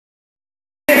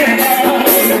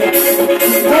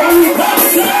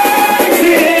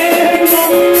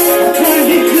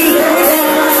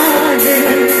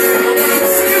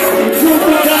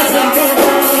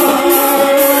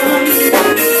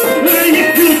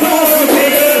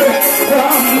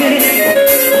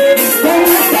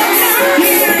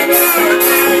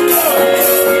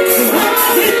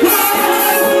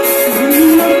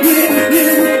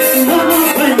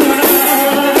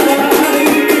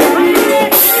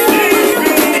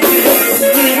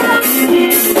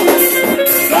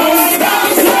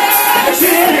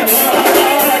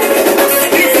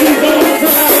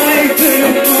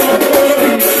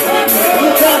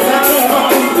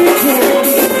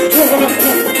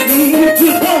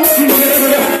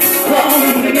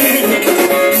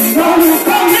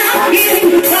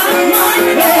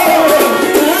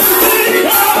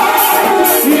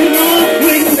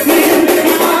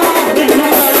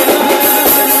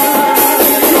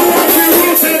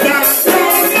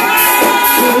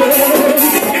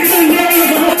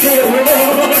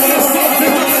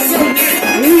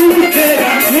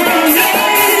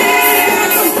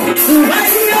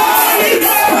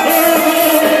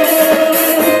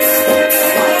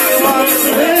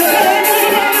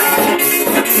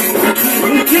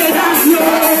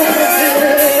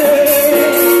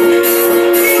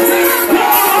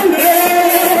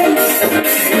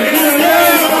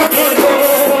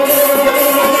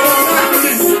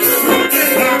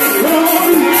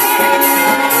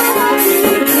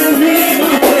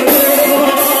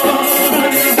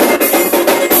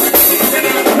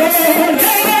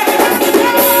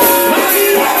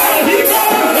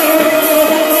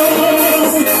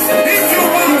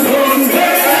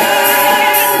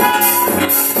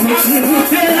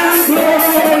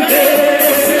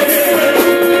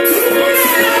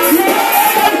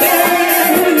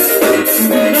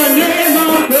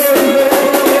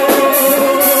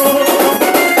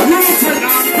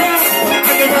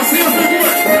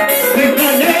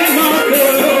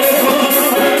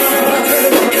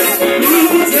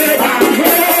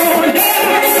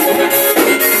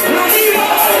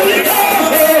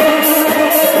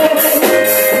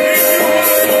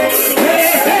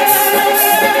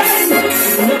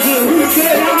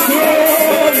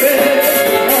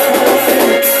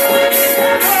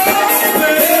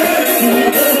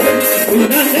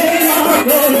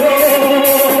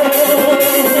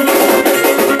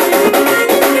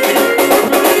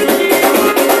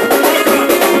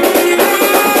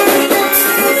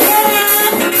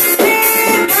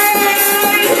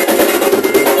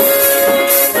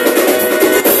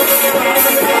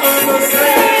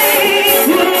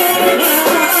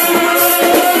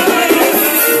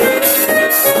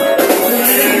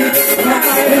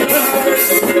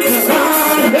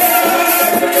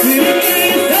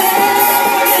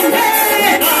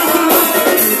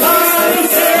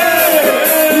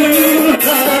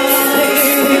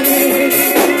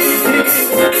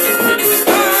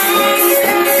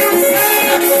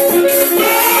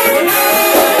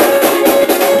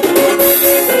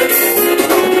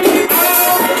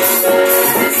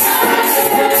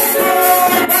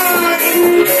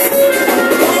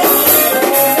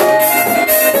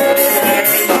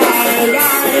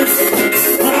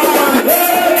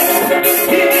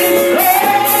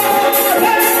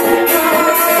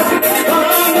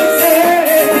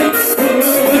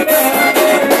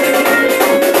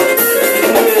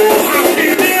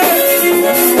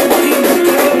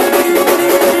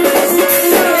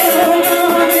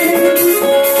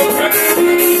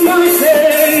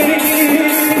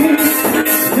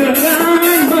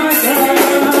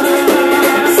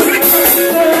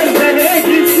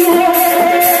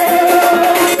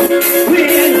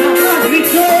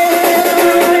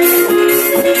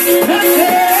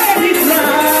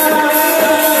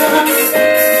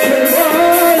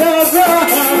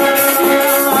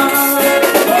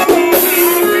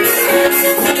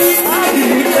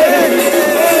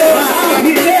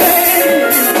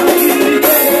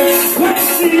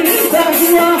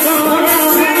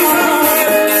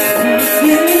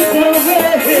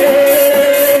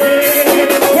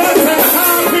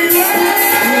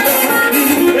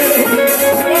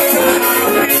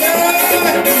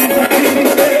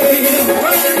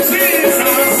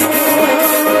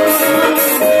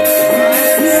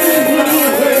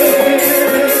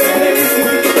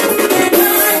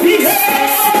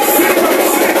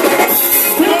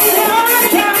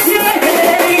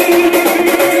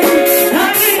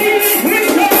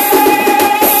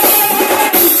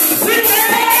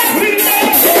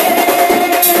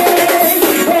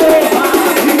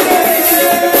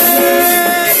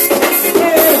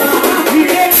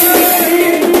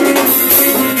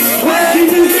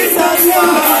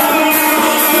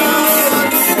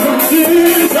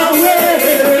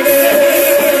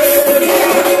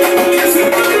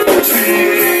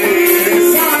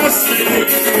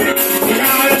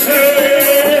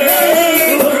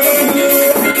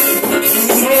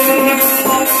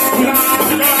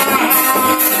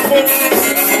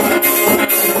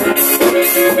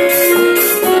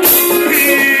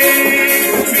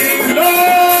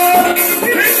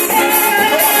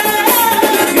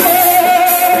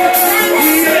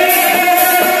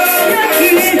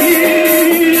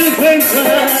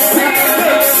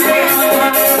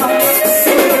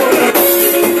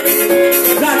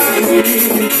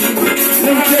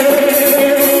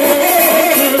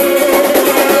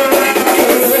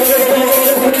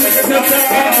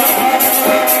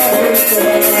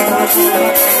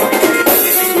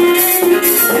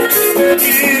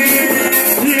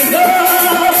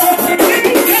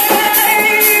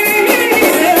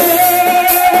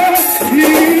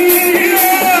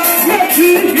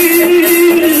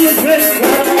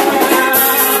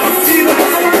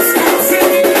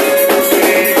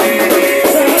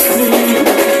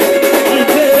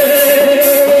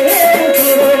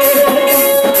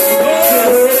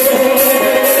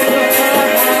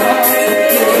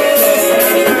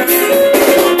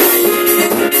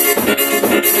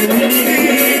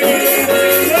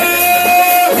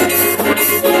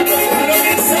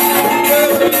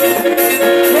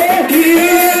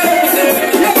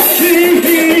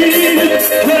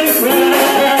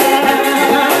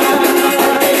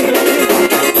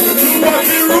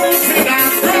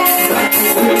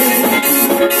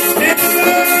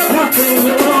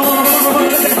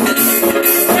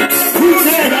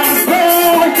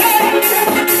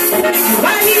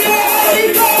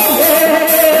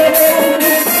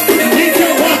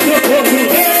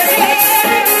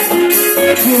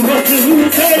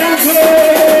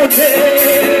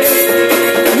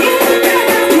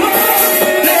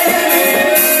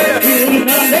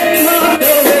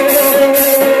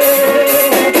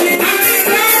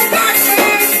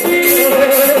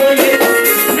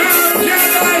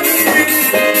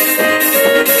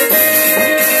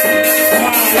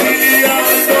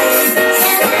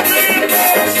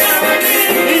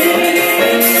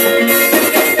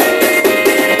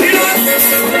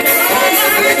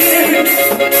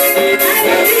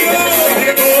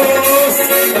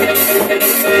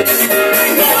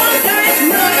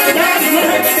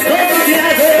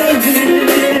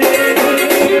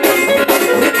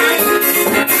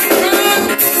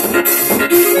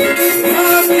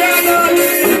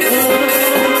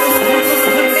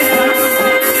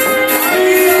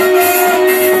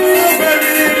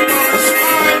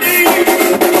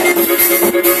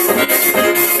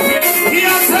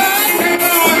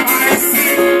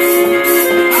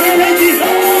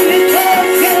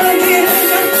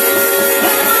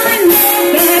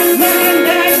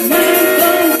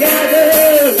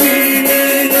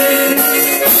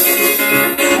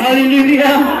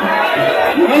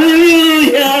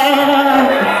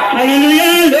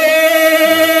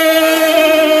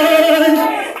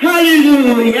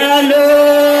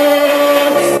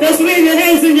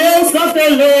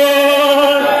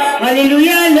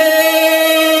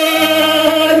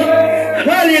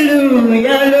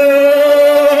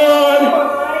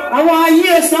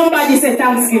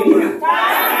Thanksgiving.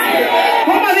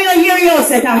 Come on, we hear you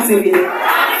say Thanksgiving.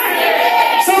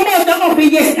 Some of the up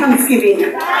yes,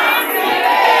 Thanksgiving.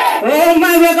 Oh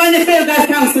man, we're going to feel God's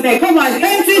thanks today. Come on,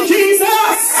 thank you,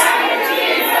 Jesus.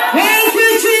 Thank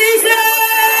you, Jesus.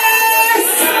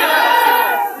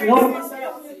 No.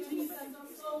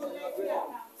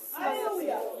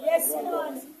 Yes,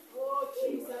 Lord.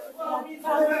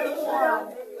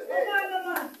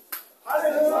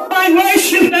 I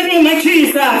worship the name of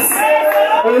Jesus.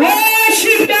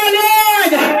 Worship the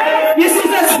Lord. This is a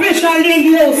special day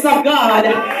in the house of God.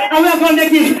 And we're going to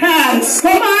give thanks.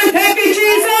 Come on, thank you,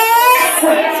 Jesus.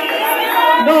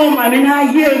 No, man, we're not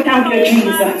here. Thank you,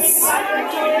 Jesus.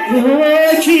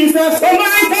 Oh, Jesus. Come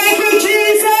on, thank you,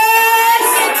 Jesus.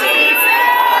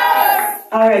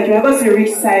 Alright, we're going to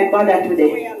reach side Father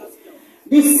today.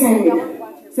 This side,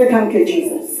 say thank you,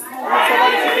 Jesus.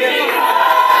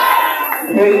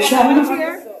 Rachel,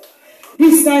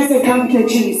 this side, say thank you,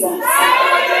 Jesus.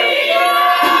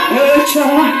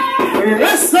 Rachel,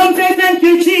 rest some say thank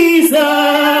you, Jesus.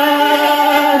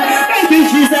 Thank you,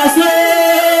 Jesus, Lord.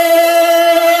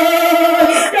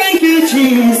 Thank you,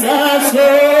 Jesus,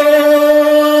 Lord.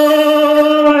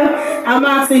 I'm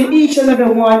asking each and every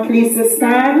one, please, to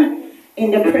stand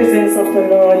in the presence of the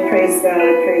Lord. Praise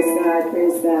God, praise God,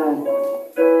 praise God.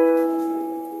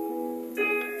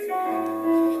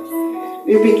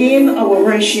 We begin our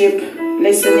worship,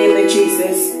 bless the name of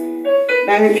Jesus,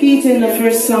 by repeating the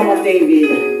first Psalm of David.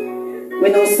 We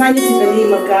now stand in the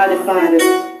name of God the Father.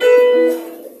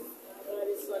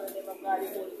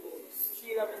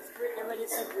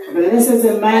 Blessed is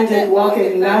the man that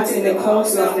walketh not in the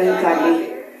counsel of the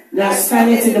ungodly, nor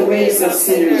standeth in the ways of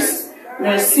sinners,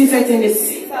 nor sitteth in the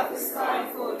seat of the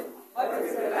scornful, but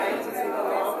his delight is in the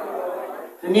law of the Lord.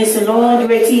 And yes, the Lord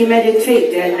will he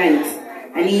meditate day and night.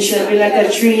 And he shall be like a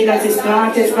tree that is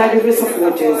planted by the rivers of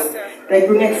waters, that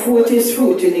bringeth forth his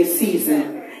fruit in its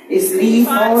season. His leaf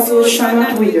also shall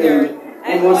not wither,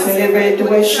 and whatsoever it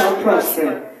doeth shall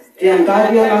prosper. The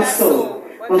ungodly are not so,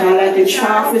 but are like the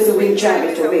chaff which the wind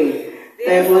driveth away.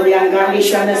 Therefore the ungodly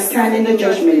shall not stand in the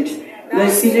judgment, nor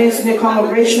sinners in the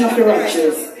congregation of the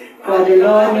righteous. For the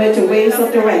Lord knoweth the ways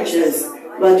of the righteous,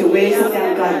 but the ways of the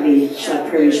ungodly shall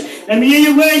perish. Let me hear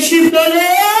you worship the Lord.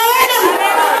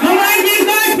 Come on, give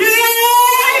God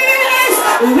praise.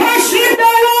 Worship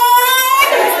the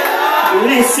Lord.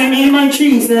 Bless the name of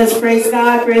Jesus. Praise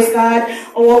God, praise God.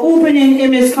 Our opening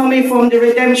hymn is coming from the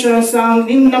redemption song,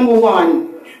 hymn number 1.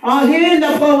 I'll hear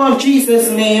the power of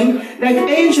Jesus' name, like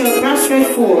angels prostrate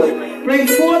forth, bring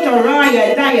forth a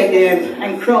riot, diadem,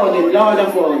 and crown the Lord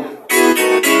of all.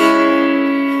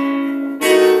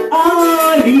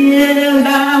 I'll hear the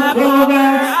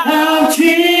power of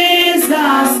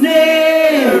Jesus'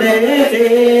 name, let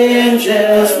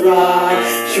angels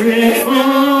prostrate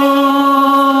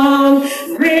forth,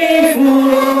 bring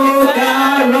forth a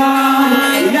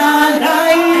riot,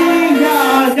 diadem,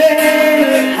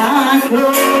 and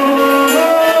crown.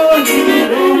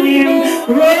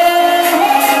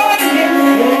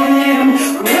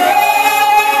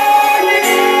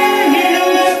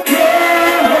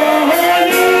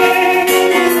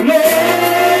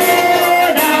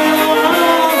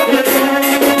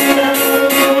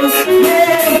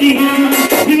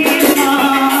 He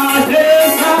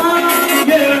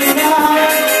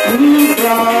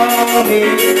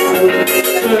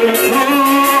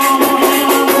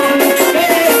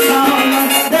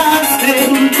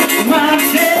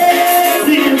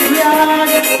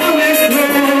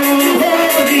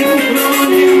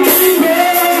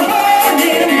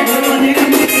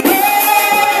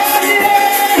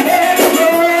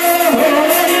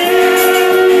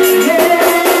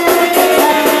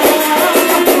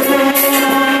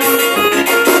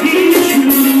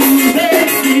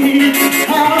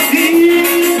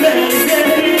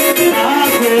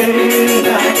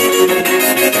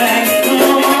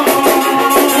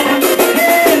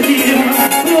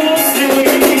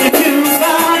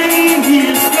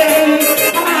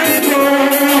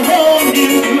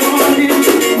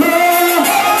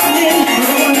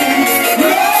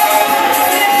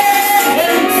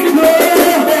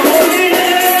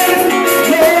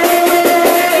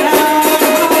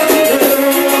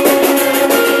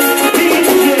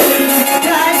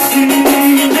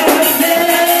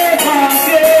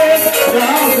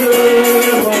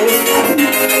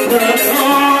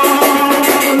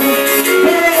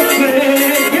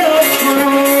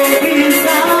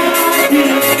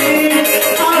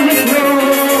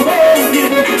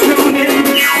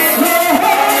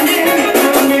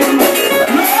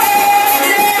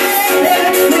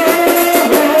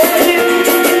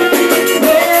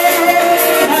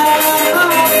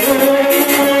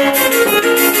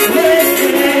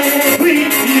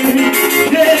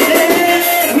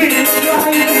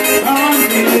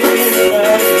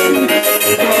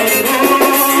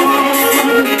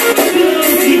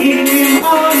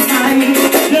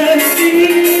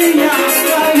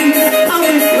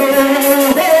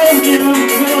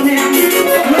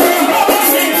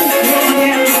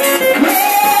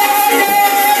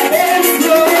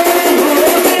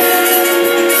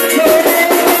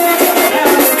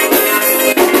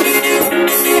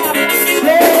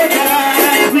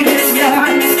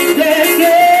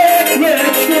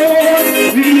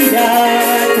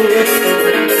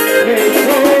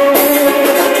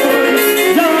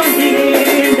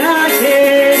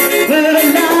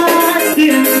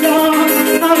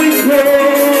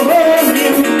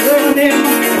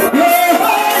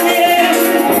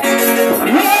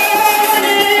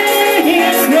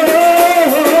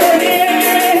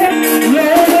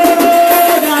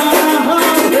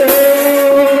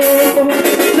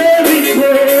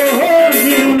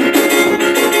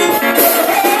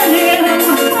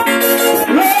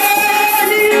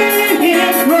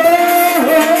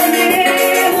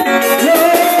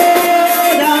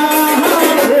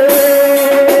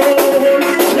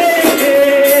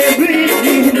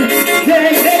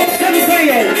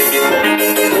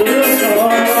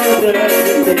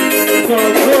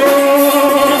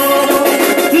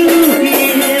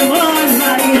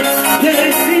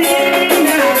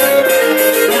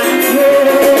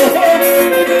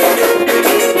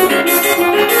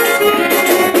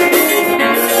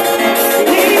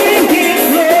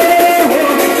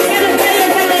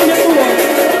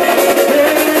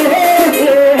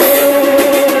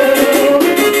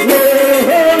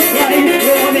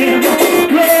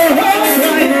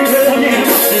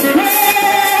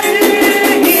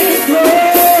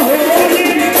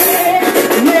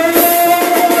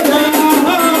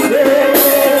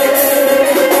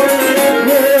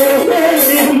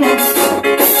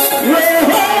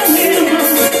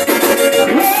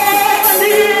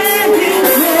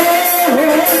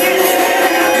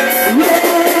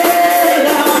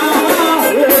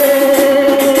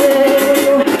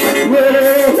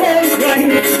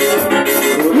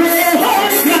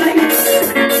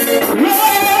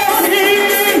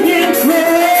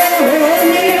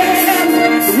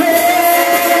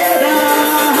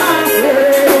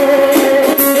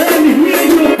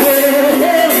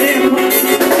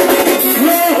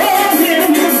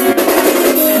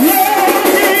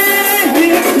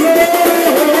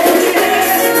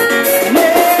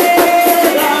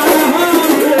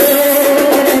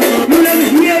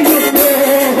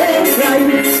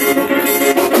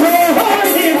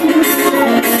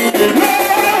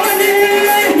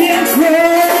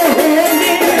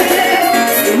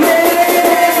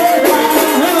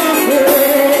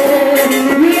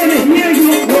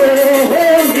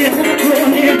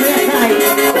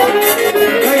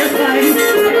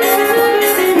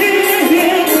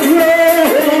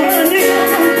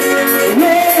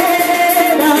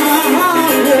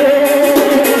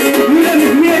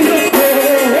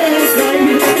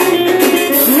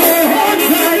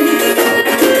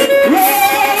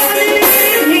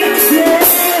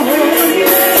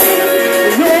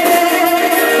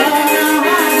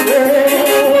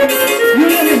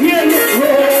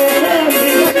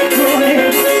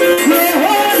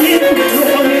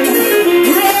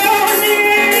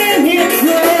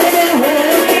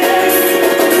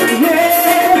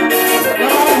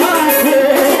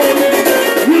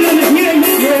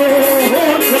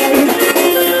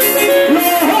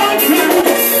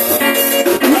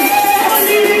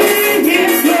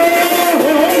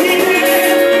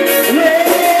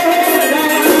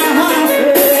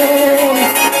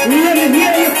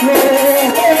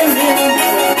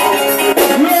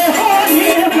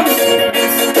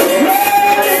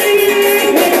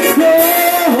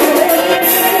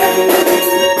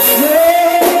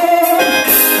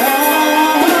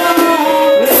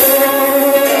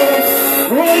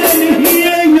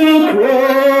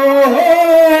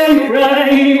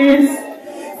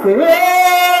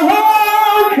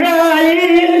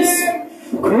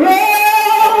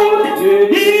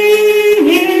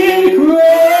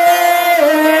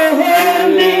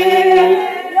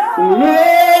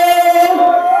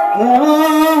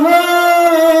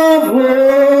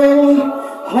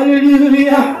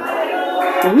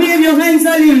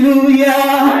Hallelujah.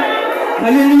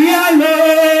 Hallelujah,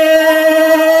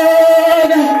 Lord.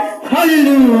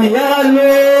 Hallelujah,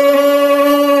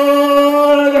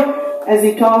 Lord. As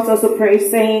he taught us to pray,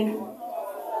 saying,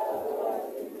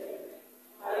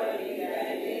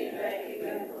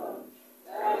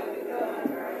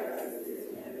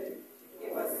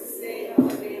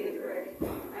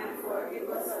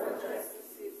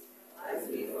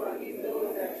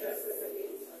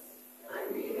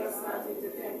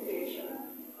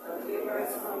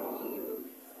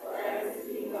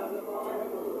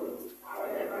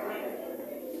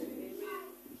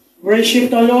 worship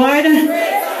the Lord.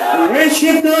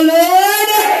 Worship the Lord.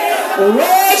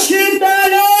 Worship the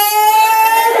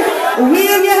Lord.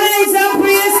 Wave your hands and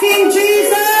praise King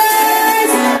Jesus.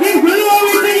 Give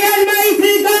glory to the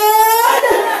Almighty God.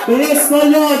 Bless the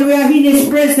Lord. We are in His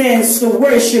presence to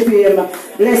worship Him.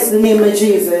 Bless the name of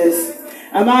Jesus.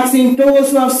 I'm asking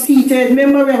those who have seated,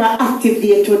 remember we have an active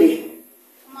day today.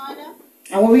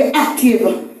 And when we're active,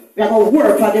 we are going to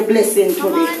work for the blessing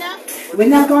today. We're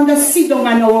not going to sit down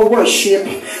on our worship.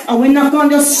 And we're not going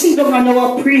to sit down on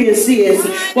our praises.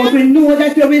 But we know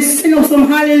that when we sing up some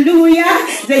hallelujah,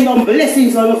 then your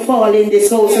blessings will fall in this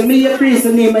house. So may you praise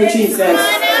the name of Jesus.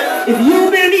 If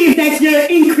you believe that your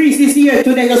increase is here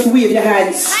today, just wave your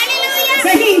hands. Hallelujah.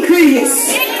 Say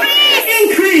increase.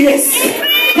 Increase.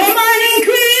 Come on,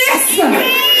 increase.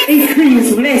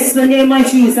 Increase. Bless the name of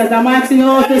Jesus. I'm asking you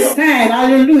all to stand.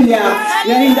 Hallelujah.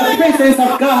 We are in the presence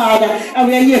of God and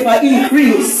we are here for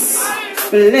increase.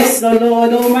 Bless the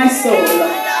Lord, oh my soul.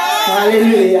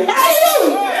 Hallelujah.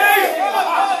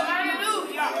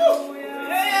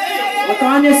 We're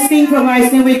going to sing from our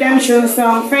Sing Redemption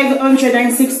song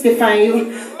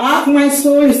 565. Ask my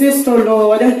soul, is this the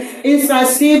Lord? It's our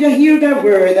Savior, hear the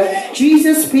word.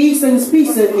 Jesus speaks and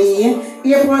speaks to me.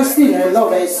 Here for a sinner,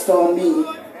 love is for me.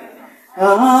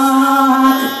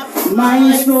 Ah,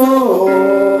 my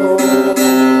soul.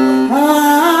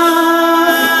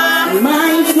 Ah,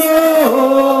 my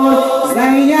soul.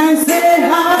 Zion said,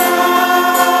 ah,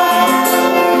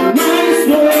 my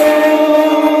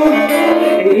soul.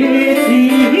 It is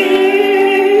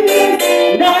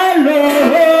the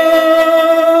Lord.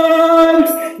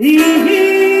 He is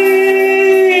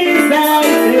thy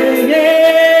Savior.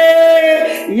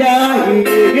 Yeah, He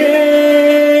is.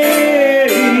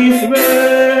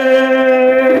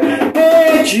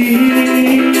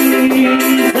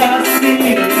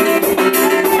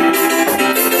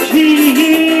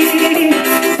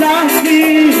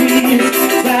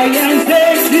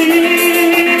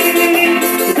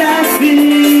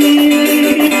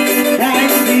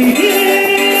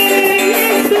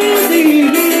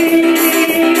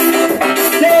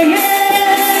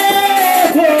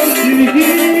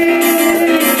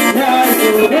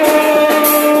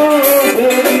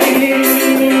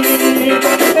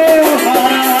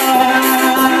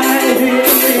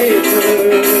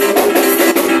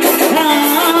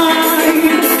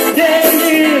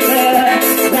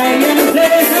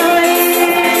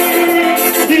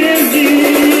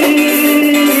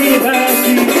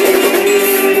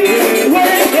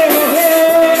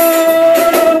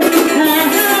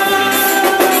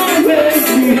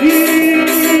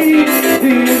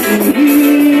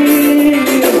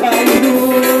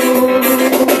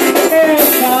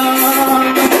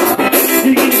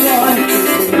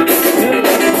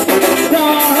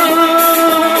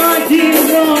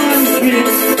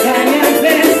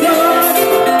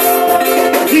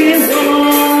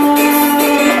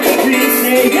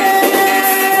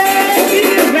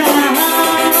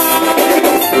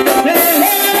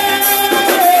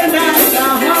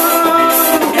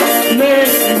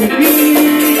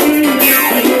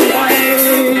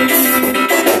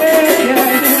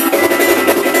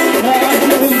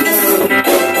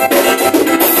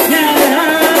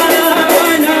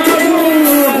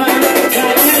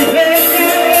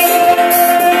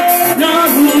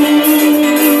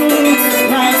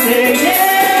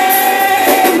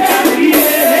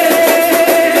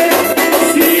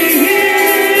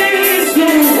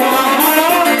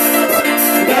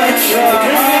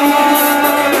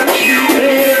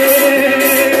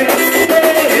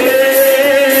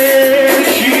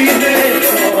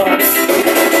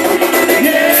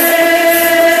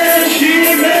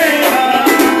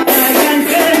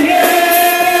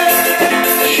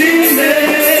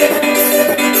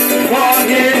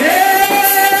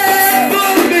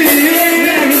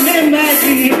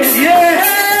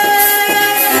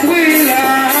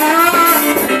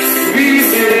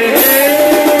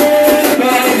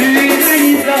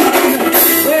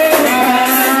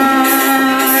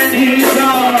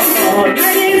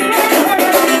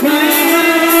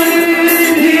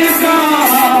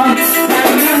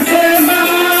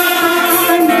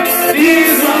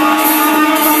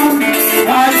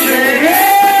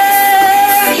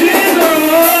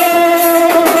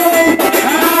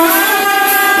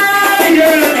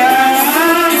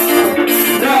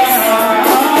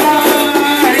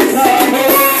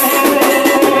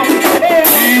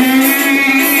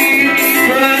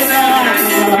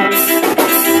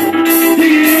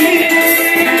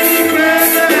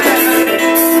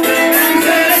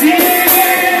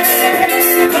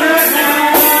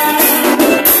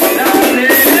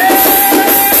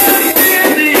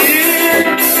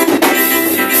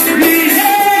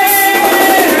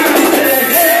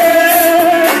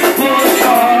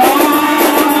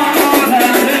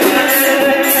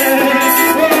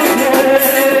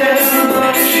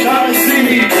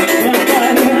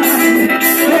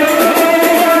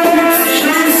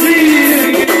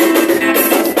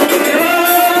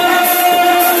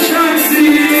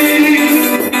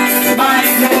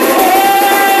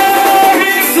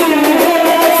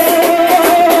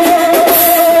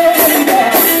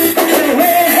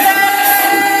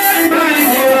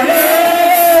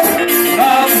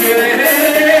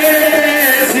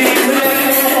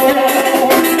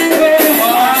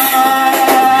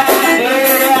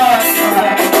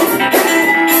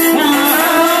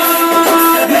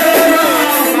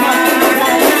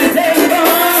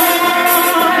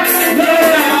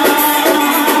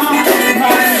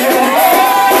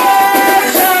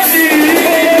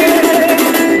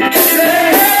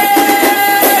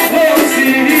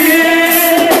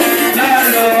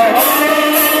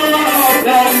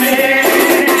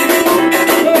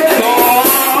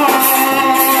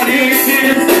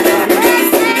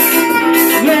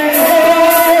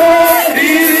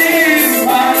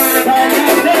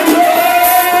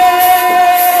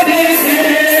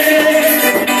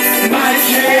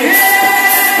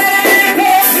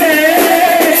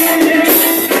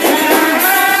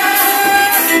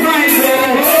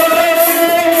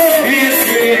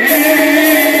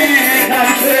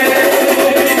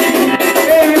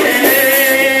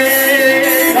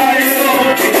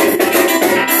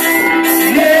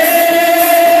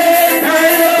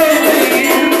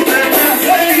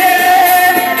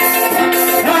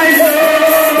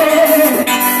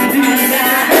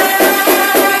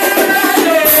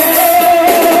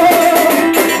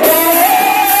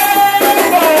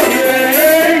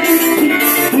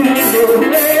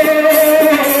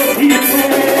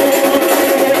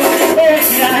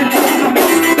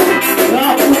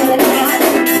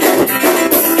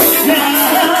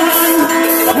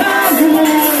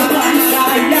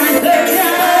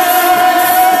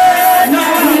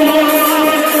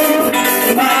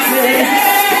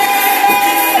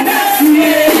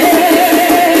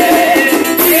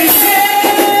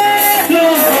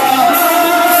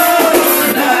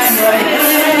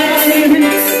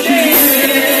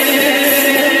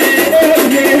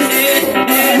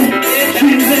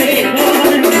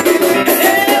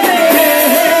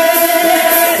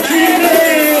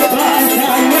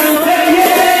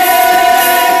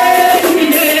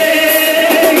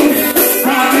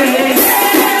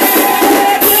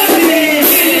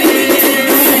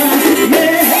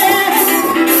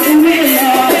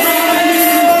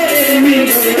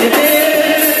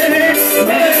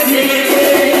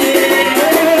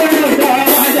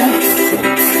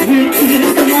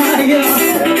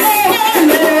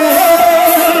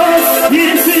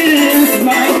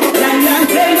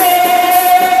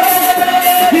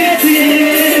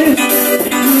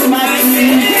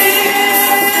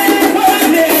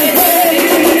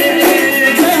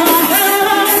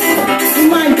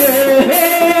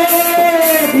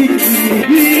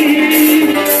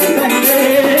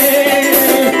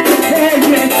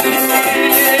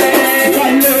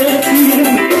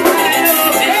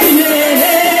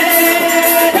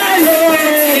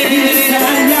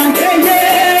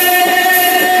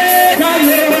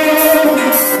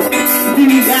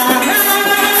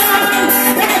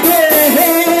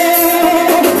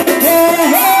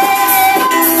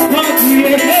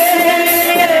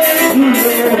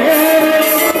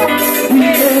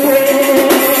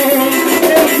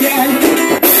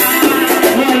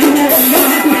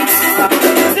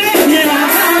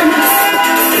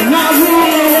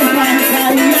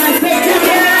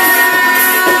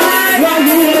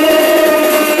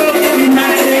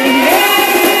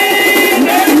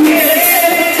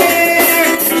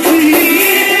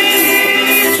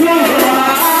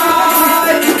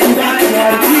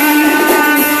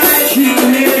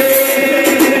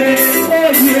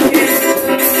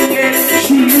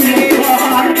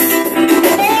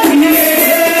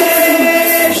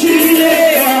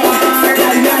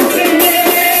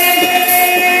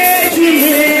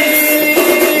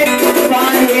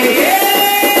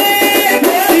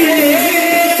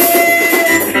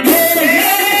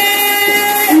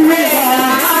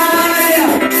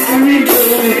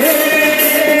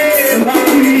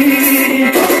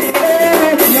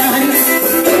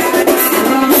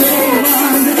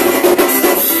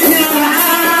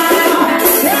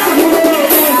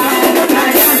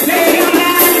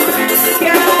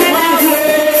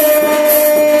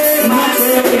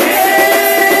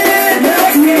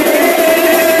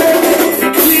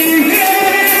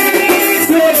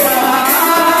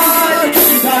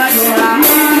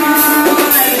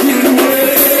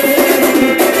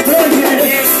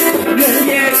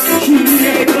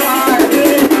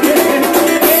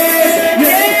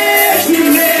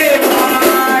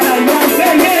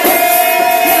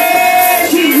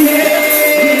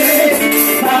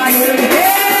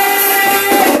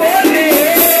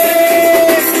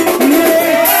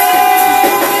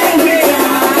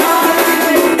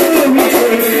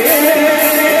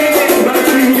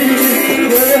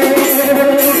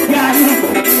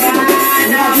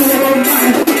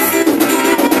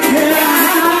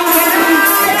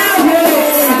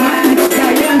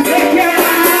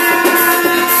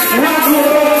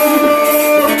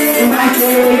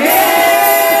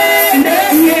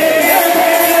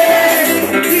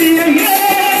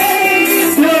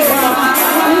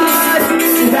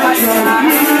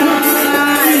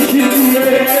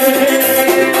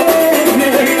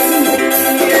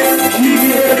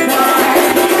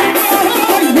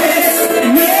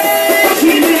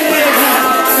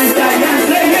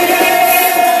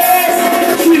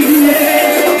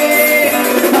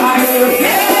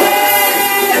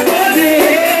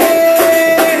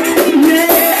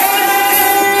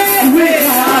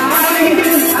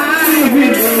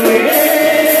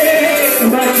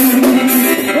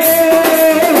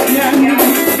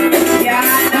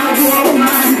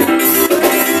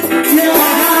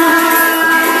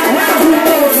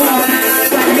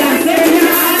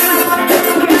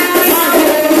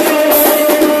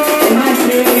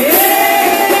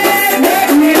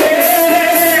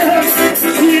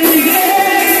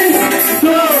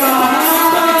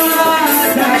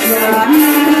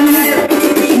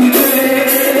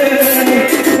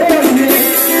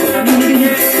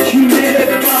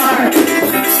 Far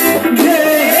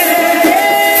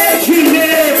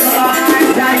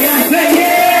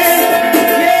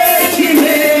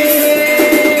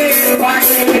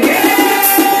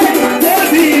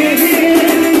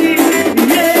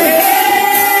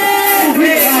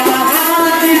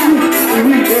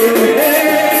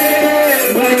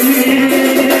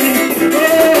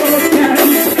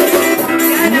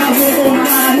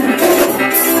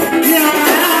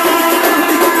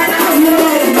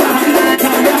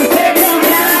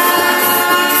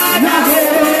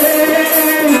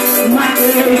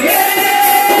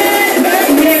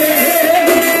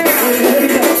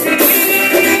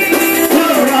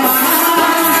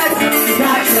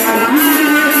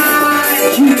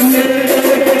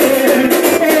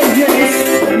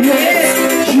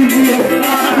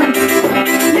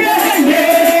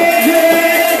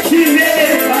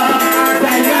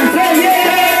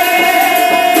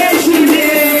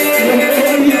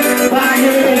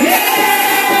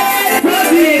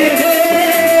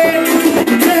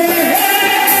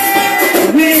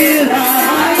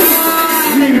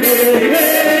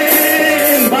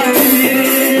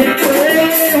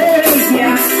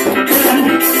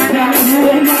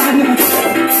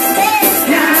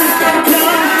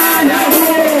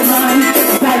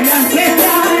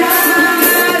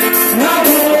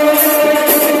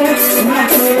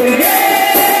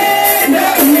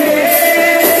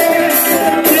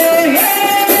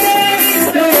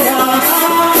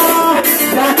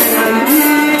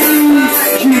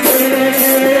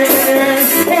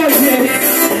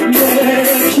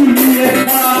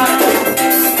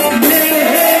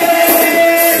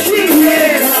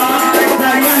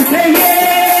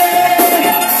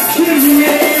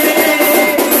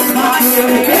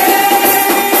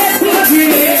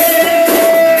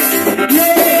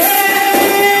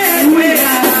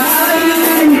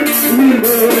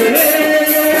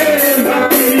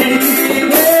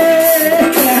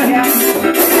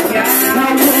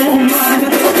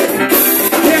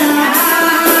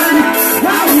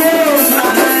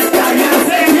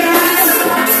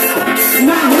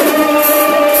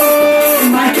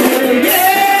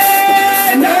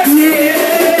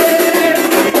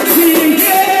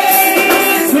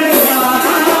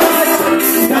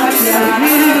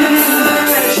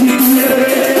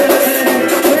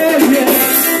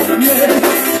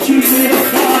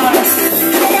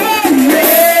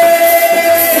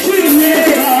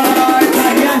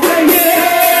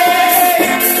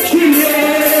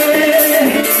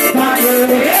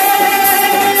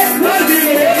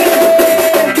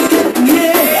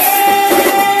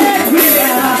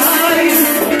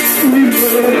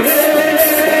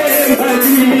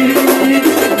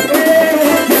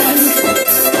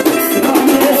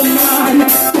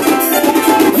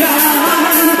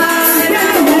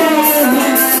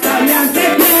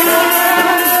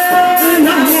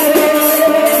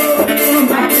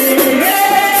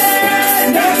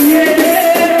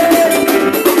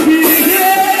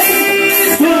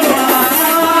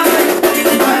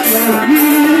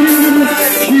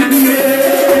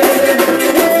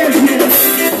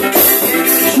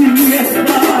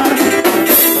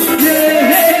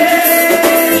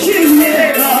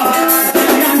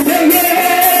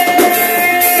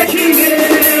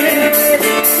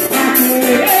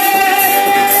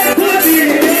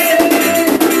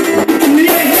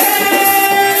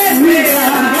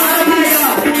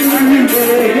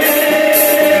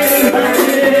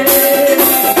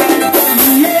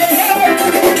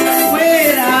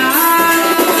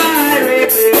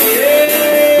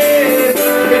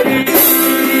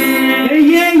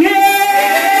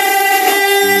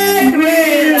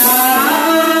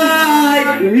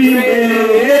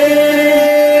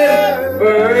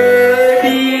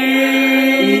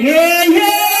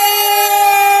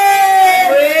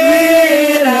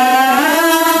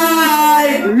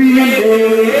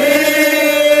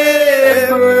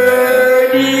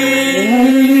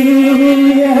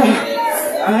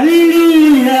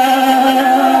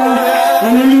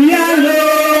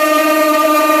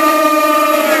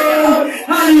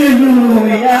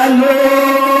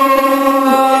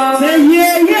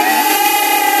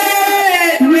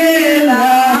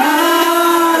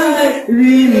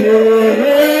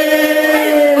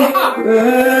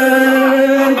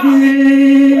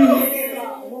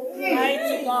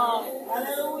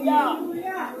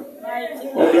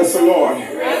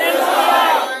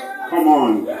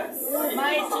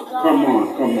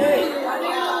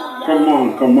Come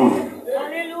on, come on. Hallelujah.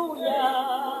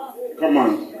 Come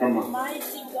on, come on.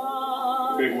 Mighty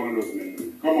God. Big one of those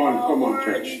men. Come on,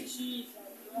 church.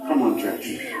 Come on, church.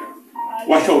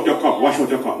 Wash out your cup, wash out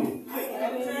your cup.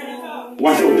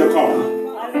 Wash out your cup.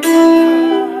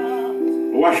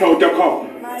 Wash out your cup.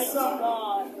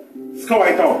 Scour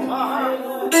it out.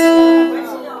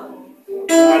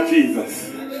 Lord Jesus.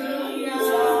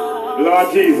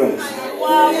 Lord Jesus.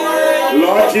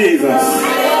 Lord Jesus.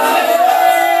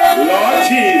 Lord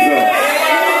Jesus.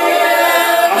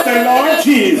 I said, Lord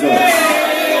Jesus.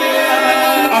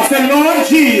 I said, Lord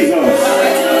Jesus.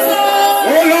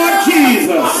 Oh, Lord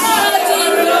Jesus.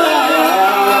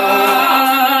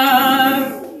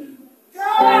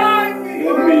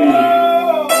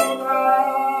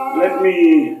 Let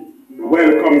me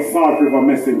welcome Salt River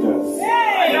Messengers.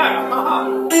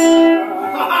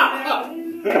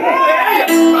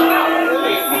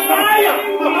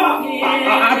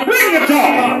 I bring your joy.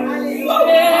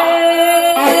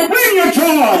 I bring your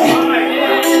joy.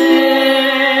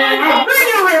 I bring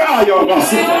your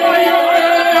blessing.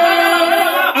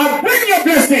 I bring your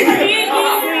blessing.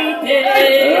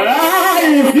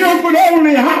 If you could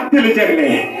only act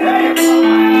diligently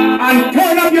and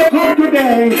turn up your cup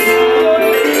today,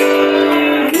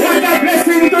 what a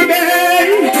blessing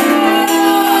today!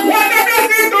 What a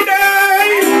blessing today!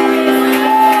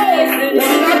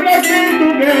 What a blessing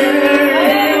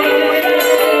today!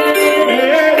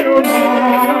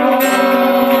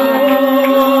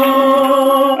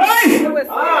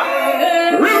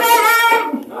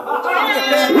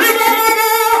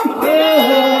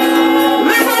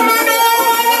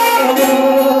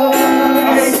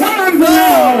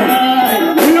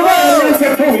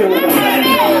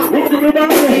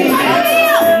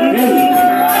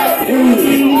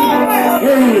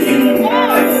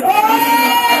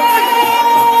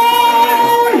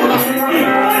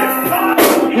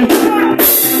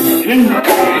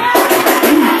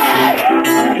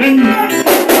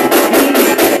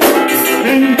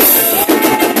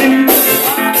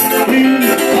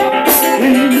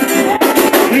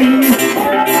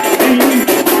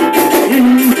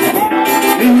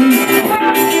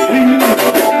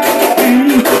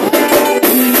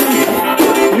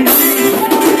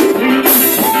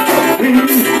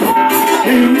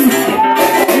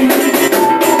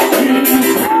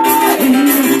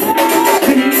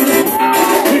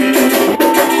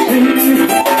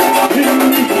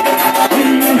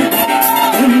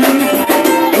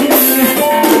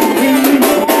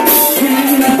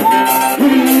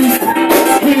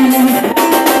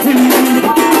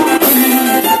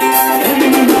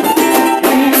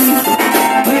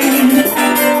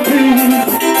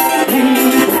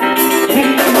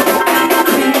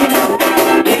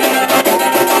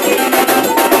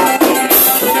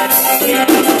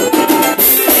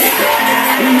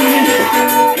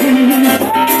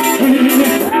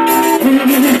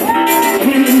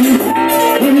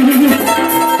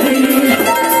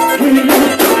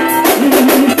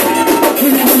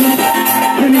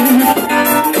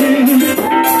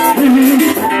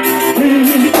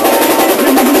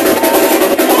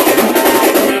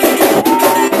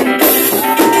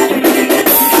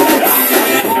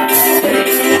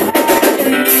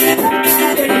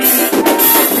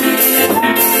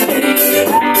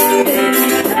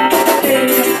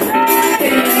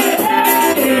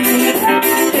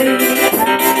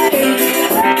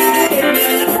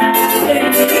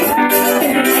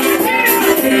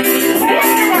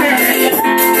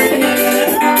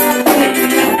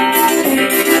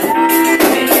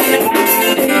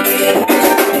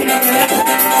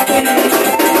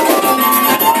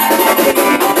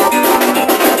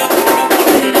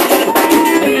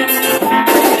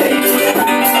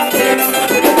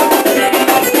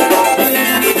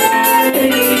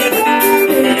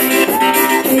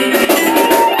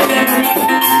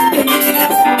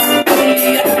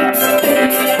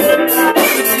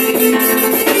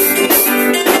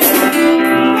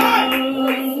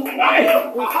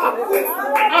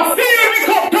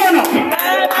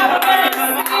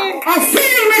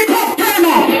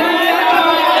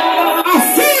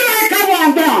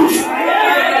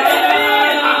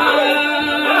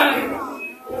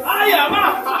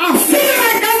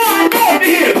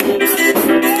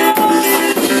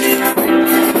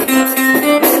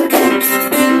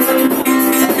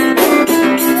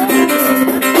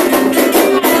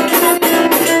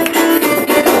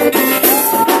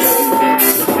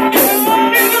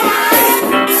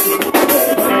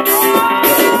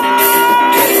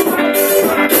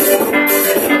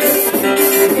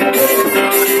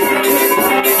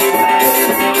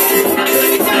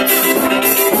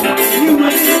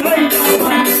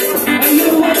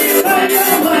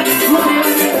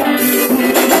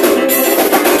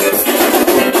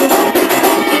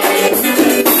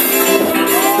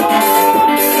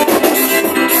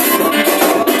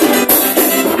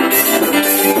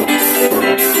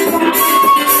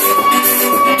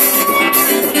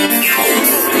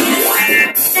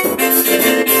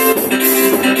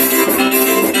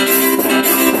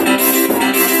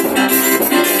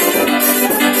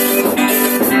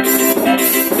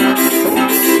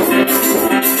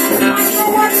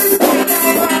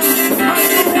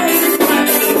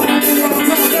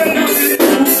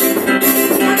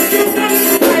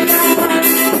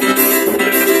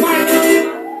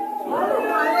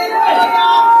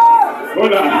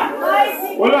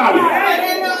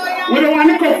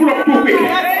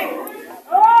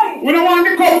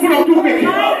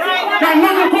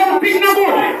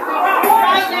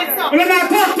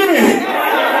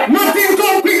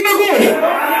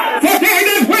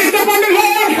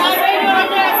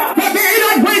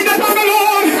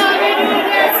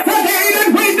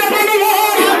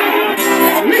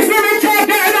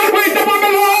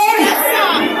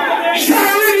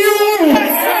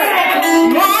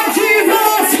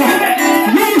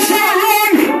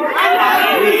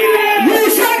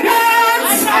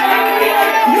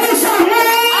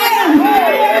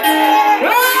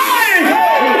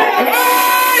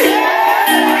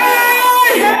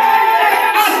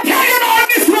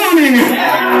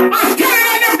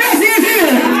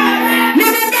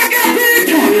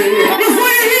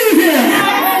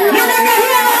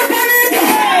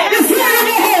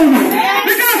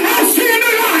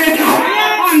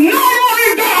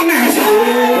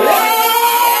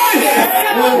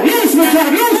 Loose me,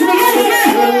 God. Loose me, loose me.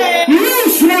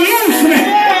 Loose me, loose me.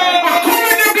 I call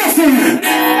in the blessing.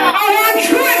 I want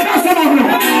truth for some of you.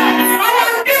 I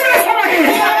want forgiveness for my head.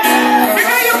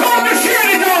 Because you come to share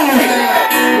it all.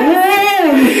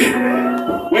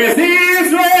 With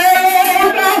Israel,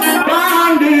 the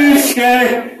bondage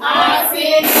came. I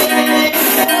see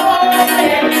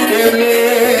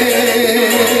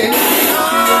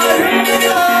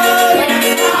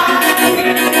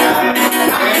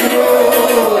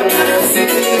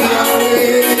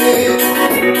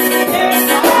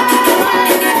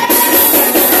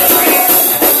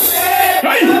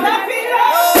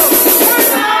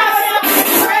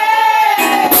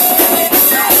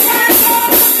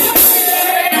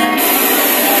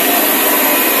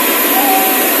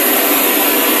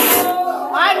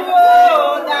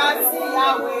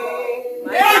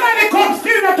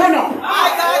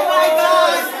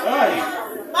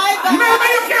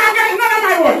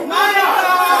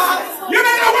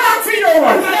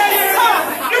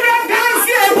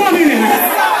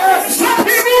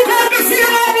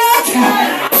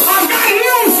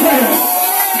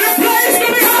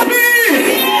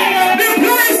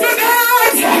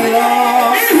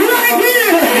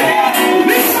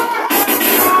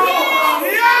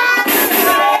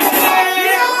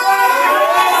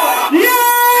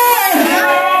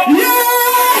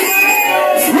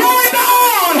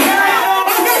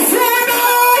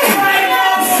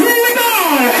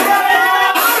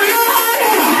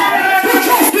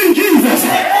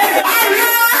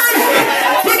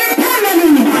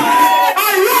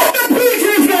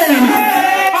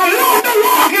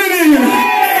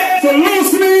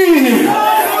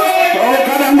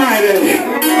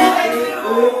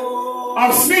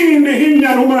I've seen the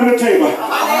Indian woman on the table.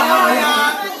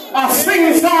 I've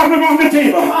seen the starving on the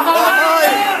table.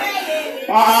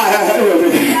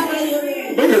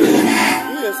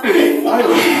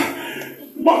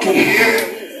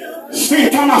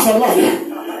 St. Thomas, I love you.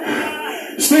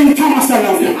 St. Thomas, I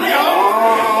love you.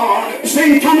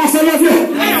 St. Thomas, I love you.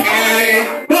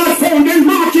 Blood found them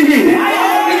marching in.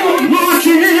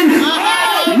 Marching in.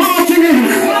 Marching in.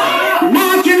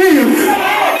 Marching in.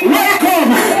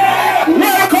 Welcome.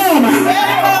 Welcome.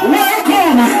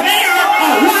 Welcome.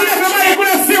 I want everybody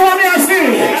to see what they are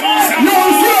seeing. No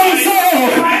soul, soul.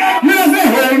 You say,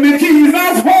 hold me,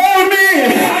 Jesus, hold me.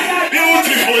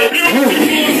 Beautiful, beautiful.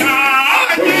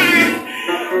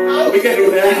 We can do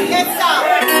that. Yes, sir.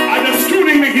 I just tuned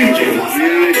in the kitchen.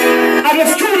 I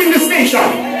just tuned in the station.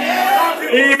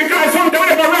 Because sometimes I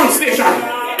have a round station.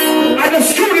 I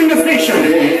just tuned in the station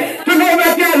to know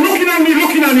that they are looking at me,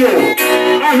 looking at you.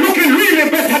 I'm looking really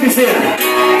better this year.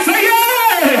 Say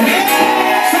yeah!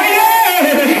 Say yeah!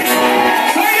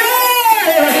 Say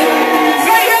yeah!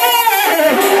 Say yeah!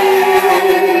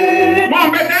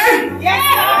 Mom, better?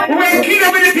 Yeah! We will kill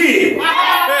them with the tea.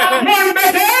 Mom,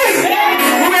 better?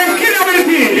 We will kill them with the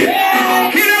tea.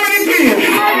 Kill them with the tea.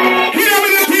 Kill them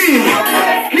with the tea.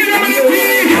 Kill them with the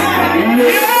tea.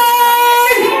 Yeah!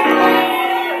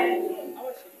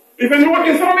 If you know what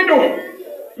you saw me do,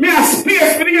 me a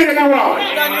space for the end of the world.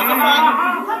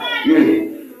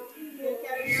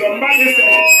 Somebody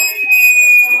say,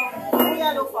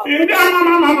 in there,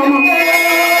 mama.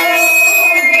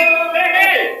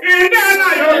 In there,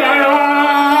 now you're lying.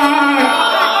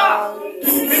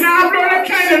 And now I'm going to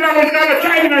China, now I'm going to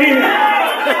China here.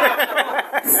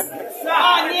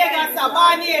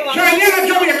 China is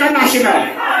Jamaica national.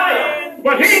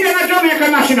 But he is not Jamaica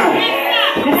national.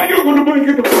 Come on, you're going to bring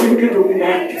it up.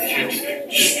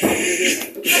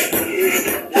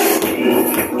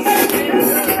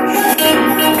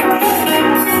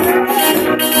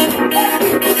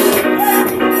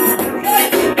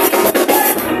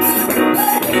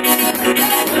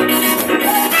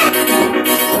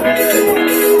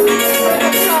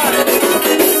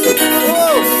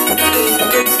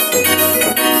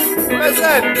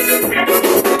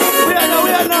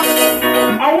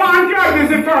 I want you to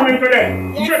visit farming today.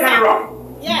 Yes, straight on the rock.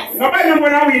 Yes. Nobody knows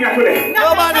when I win today.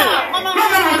 Nobody. Come on.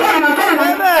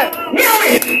 Amen. We are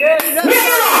it. We are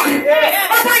the rock.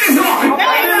 I bring this rock.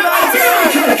 I feel the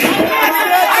church.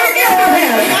 I give the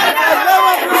head.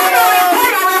 Call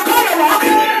the rock.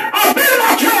 I build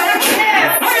my church.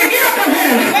 I give the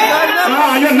head.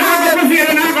 You're not going to prevail.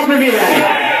 You're not going to prevail.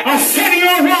 I'm setting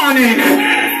your warning.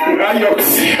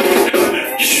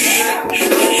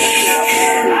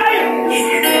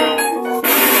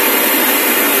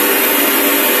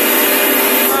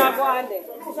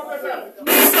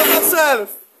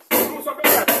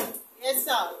 Yes,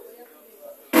 sir.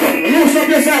 Loose up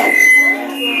yourself.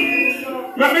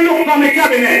 Let me look from the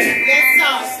cabinet. Yes,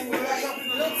 sir.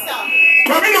 Look, sir.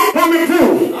 Let me look from the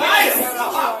pool. Yes, sir.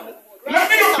 Let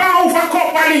me look down for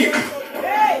cup of leak.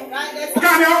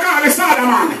 Because me don't call the soda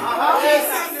man.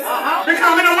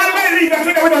 Because me don't want to leave that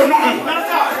today without nothing.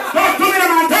 Talk to me,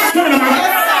 man. Talk to me, man.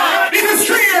 This is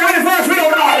 3 years anniversary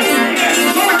without nothing.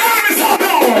 So we can't be so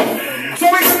low. So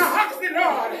we can ask the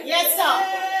Lord. Yes, sir.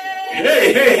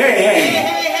 Hey.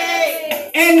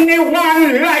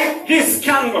 Anyone like this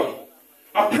candle,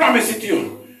 I promise it to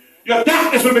you, your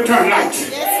darkness will be turned light.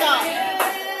 Yes, sir.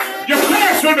 Your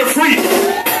curse will be free.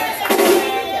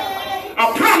 I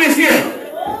promise you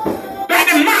that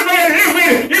the man where you live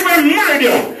with, he will murder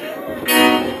you.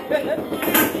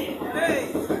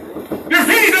 The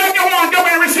visa that you want, you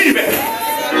will receive it.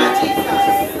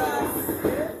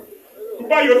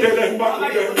 Why you tell them back to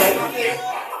them?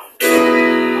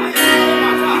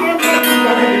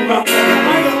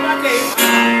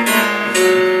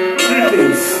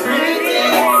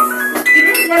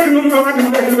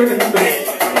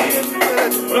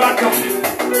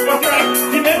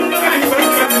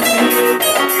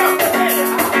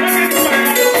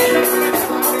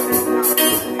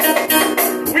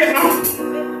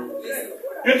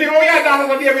 You think we are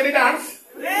dancing today with the dance?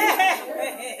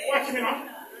 Watch me now.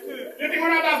 You think we're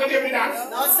not dancing today with the dance?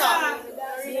 No, sir.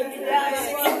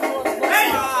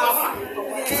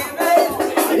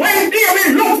 When David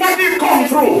looked what he come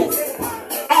through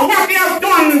and what he has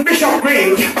done, Bishop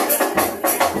Green,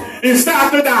 he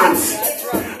started to dance.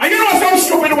 And you know some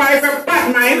stupid wife, a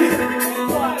bad mind.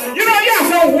 You know you have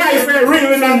some wife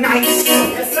really not nice.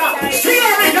 She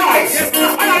will rejoice.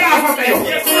 And I laugh after you.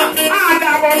 And I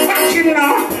was watching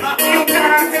now. You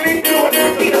can't really do what you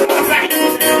feel like.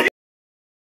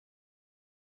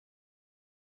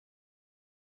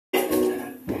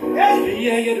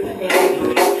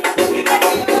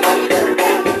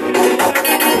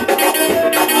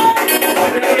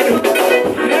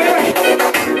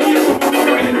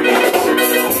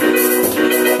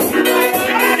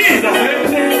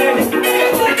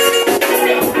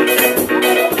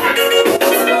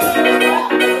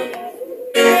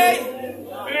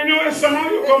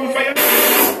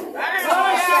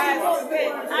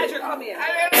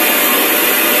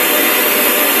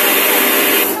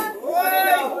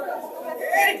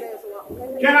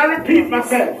 Can I repeat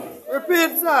myself?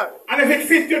 Repeat, sir. And if it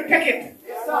fits, you take it.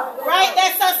 Right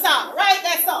there, sir. Right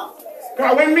there, sir.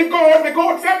 Because when we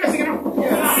go famous, you know.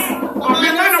 And we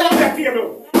man on the table.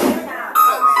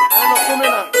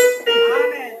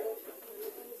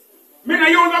 Me no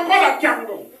use a colored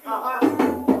candle.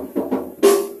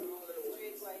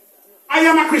 I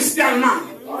am a Christian man.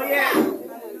 Oh, yeah.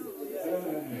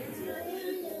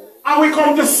 And we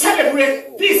come to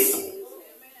celebrate this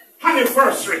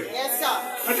anniversary. Yes, sir.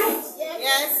 Let you?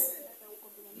 Yes.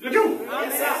 Let you?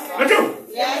 Yes, sir. Let you?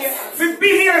 Yes. We've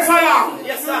been here so long.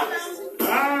 Yes, sir.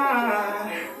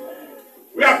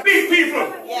 We are big people.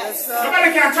 Yes, sir.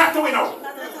 Nobody can chat to we now.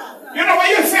 You know when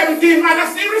you're 17, man,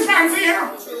 that's the responsibility, you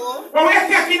know. True. But we're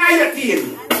taking at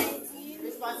 18.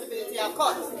 Responsibility of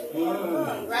cut.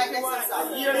 Right there, sir.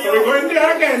 So we're going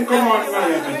there again. Come on, man.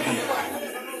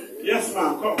 Yes,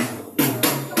 ma'am. Come.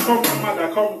 Come, mother.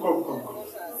 Come.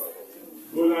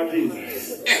 Oh, Lord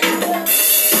Jesus.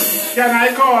 Can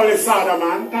I call the Sada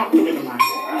man? Talk to me, man.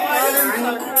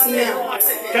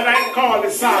 Can I call the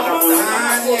Sada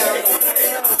man?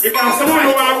 Because someone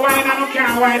who are whining and who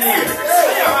can't whine here.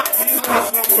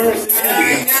 That's not mercy.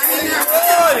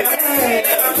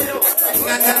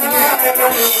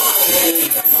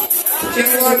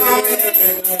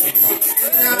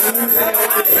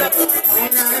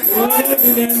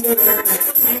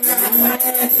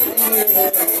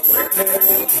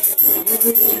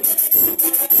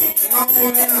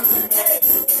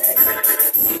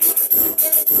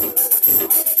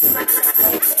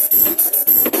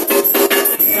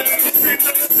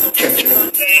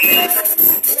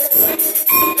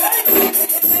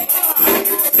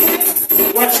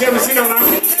 Watch them sit down now.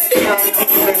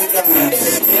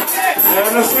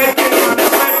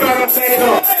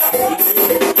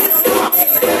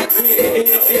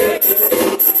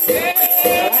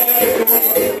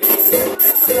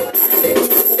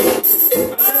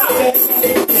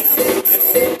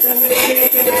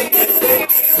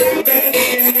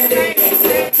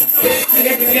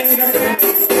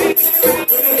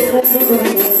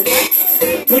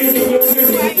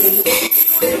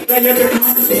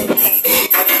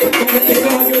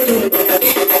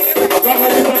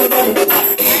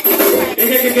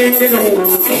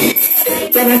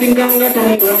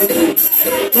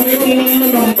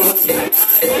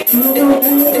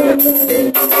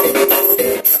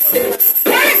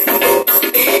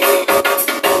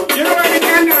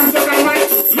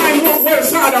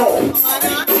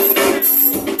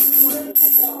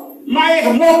 My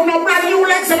mom no brand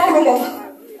out of book.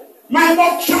 My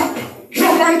book chop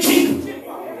and cheap.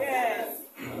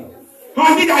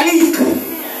 How did I leak?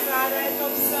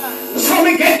 So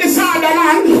we get this other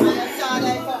man.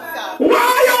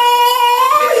 Why?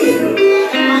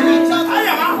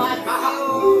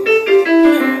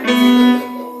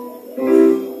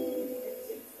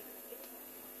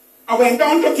 I went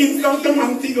down to Kingston to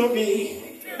Montego Bay.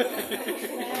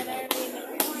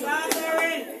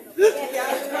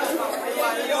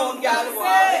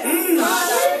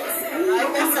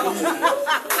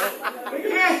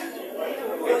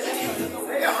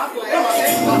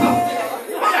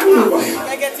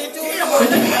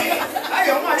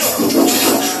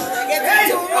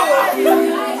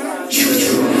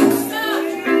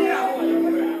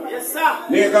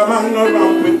 Nigga man no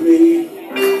wrong with me.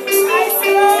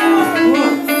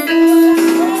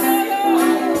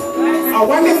 I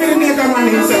want to be the nigga man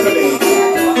himself today.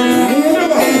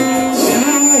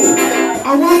 I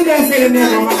want to be the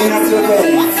nigga man himself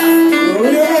today.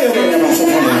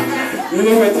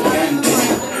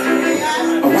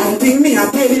 One thing me I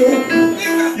tell you,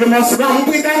 you must run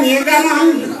with a nigga man.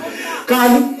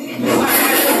 Cause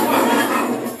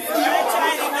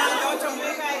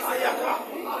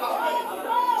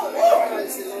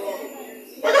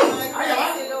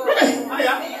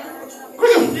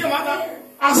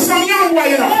and some young boy,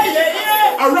 you know,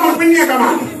 around with nigga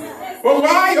man. But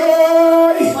why,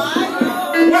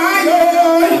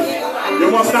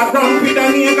 you must not run with a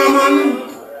nigga man.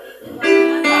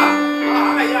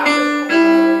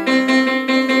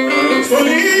 So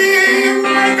leave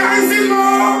my cancelo.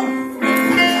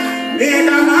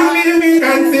 Nigga man, leave me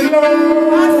cancelo.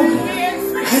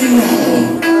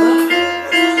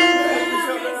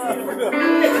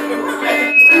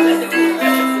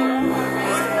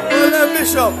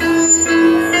 Bishop.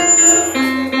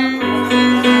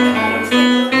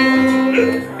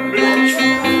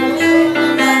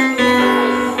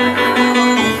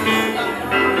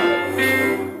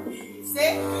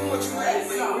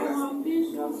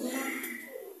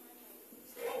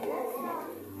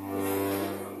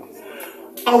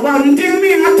 One thing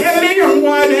me I tell the young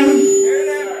boy them,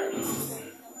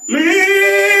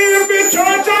 leave the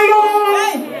church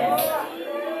alone.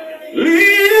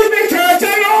 Leave the church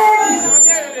alone.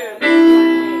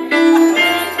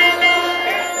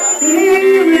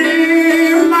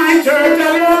 Leave my church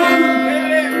alone.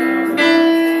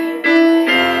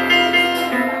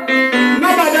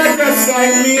 Nobody dress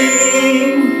like me.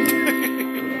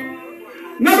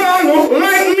 Nobody look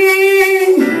like me.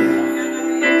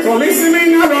 So listen me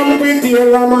now, run with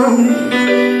your man.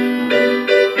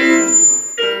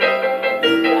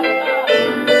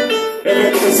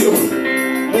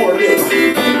 More later.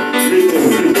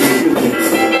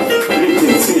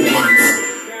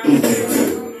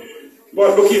 But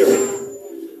look here.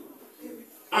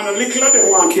 And a little of them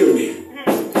want to kill me.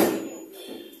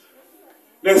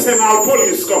 They say now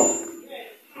police come.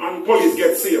 And police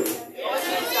get saved.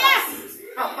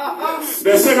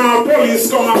 They say now police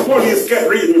come and police get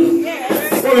rid.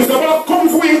 Police about come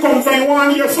for you, come for you,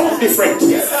 one year something different.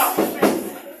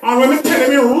 And when they tell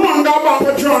them you run that back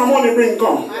with your money bring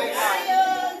come.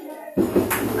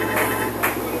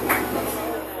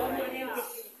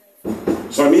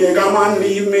 So nigga man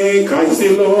leave me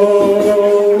cancelo.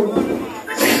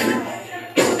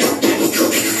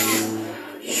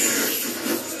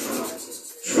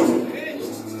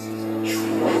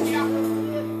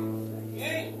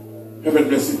 Heaven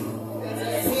bless you.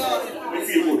 Me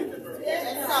feel good.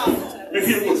 Me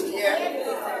feel good.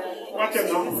 Watch him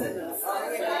now.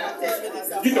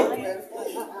 Get up.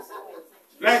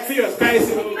 Like for your sky,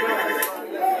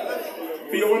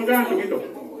 for your one grand to get up.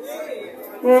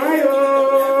 Why,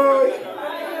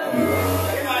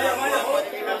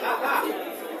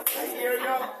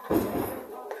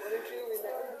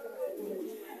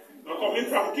 I'm coming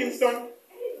from Kingston.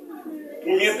 Put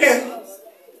me a pen.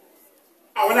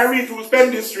 I want to read through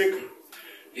Spend District.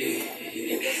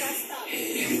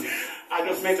 I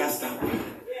just make a stop.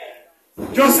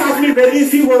 Just have me ready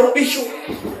if you were a bishop.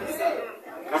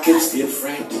 I can stay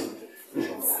fright.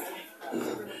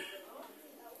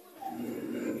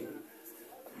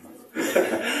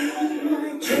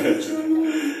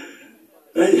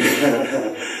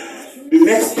 The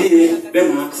next day,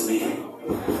 they asked me,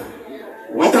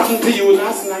 what happened to you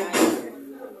last night?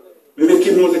 We make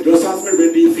him know that just as me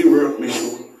ready if you work me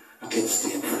show, I can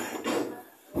stay pride.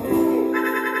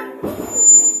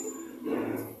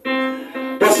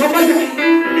 But somebody,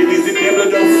 it is the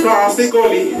devil just passing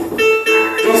gully,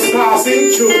 just passing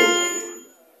through.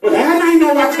 But I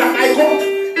know what that I got.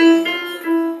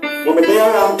 But we're there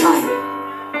a long time.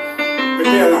 We're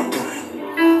there a long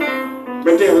time.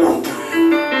 We're there a long time.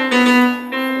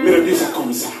 Even if this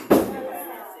comes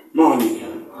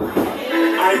morning,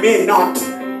 I may not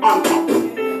on top,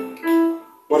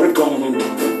 but with God I'm on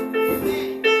top.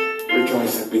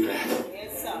 Rejoice and be glad.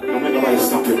 Don't let nobody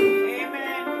stop you.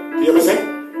 You ever say?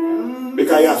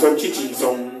 Because you have some chichi,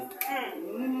 some.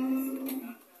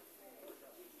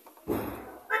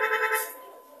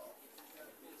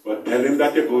 But tell him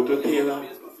that you go to Taylor,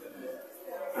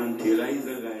 and Taylor is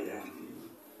a lion.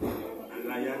 A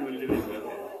lion will deliver them.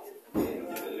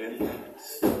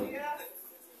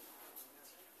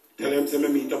 Tell him to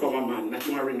meet up with a man, not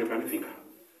to ring the finger.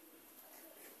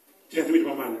 Tell him to meet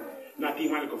up with a man, not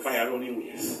even to fire on him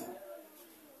ways.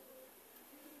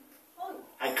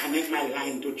 I connect my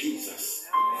line to Jesus.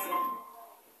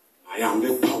 I am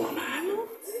the power man.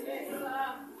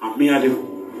 And me are the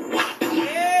water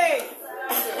man.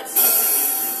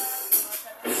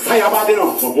 Fire bad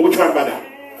enough. Which one better?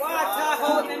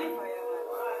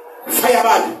 Fire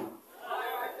bad.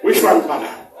 Which one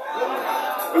better?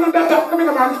 Well, that's up. Come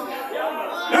here, man.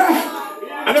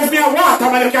 Yeah. And if me are water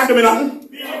man, you can't do me nothing.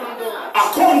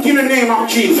 I come in the name of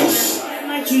Jesus.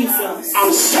 Jesus.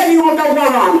 I'm sending out the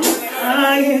warrant.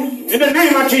 In the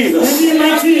name of Jesus. In the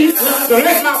name of Jesus. So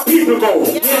let my people go.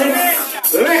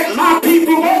 Yes. Let my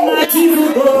people go. My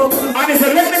people go. And if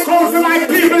you let me go for my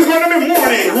people, it's going to be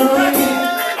morning.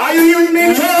 Are you hearing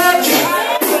me, church?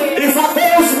 If I go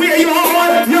where you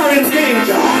are, you're in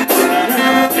danger.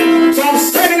 So I'm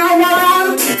sending a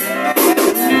warrant.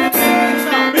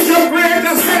 Bishop Greg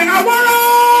is sending a warrant.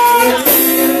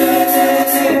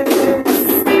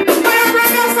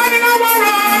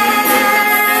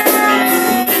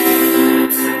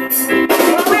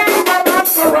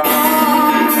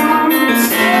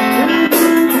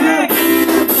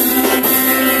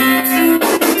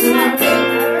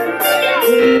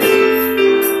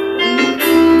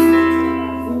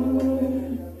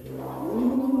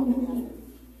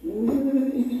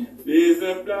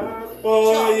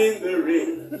 Boy in the ring.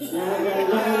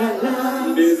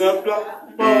 There's a black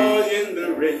boy in the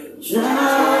ring.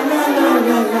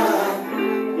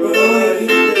 Boy in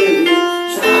the ring.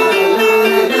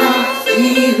 He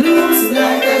looks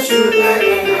like a sugar.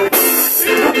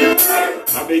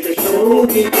 I make a show.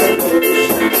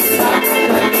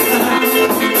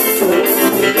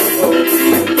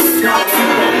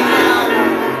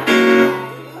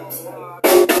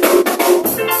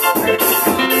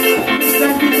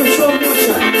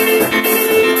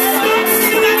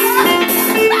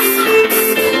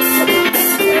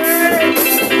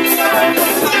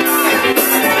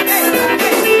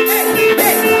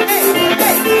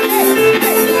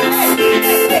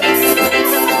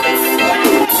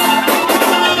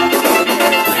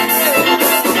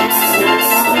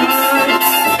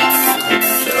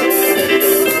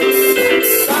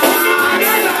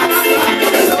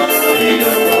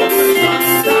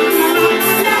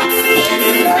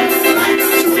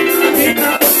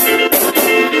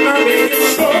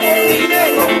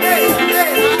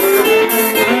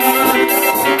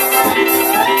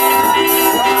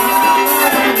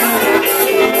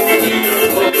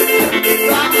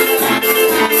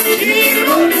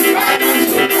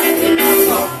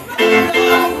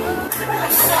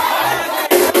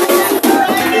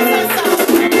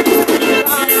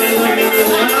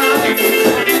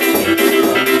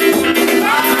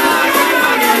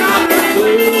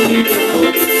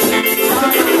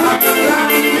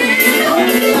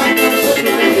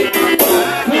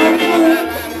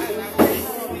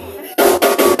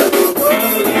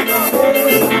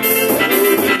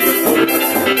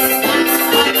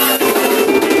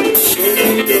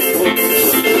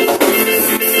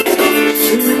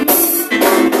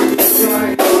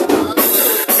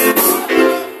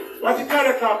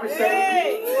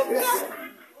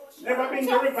 Never been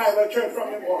to revival church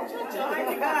from the born.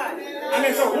 And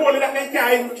it's a holy that they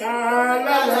carry.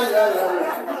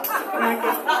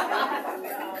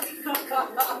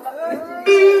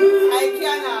 I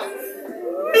cannot.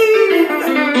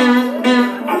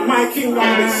 And my kingdom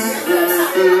is.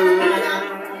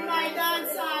 My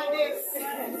dance on this.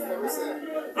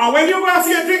 And when you go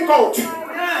see a drink out.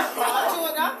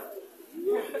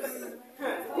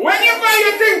 When you buy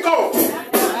your drink out.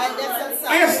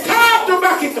 And you start to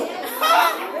back it up.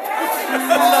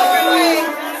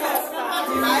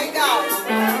 My God.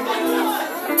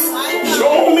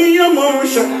 Show me your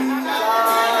motion.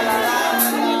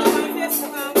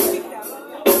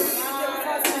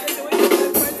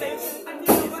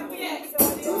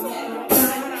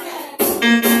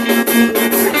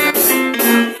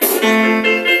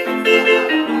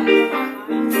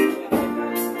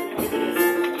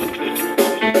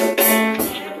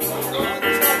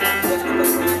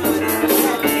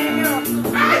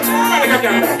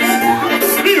 can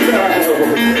dance. Leave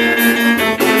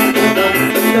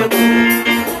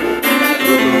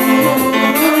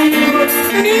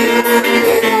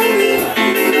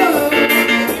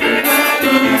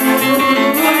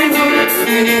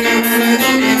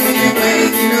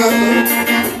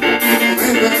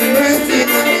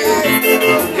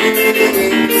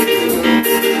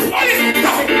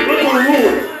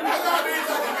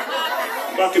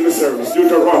Back in the service,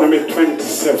 Deuteronomy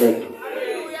 27,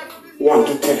 1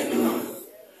 to 10.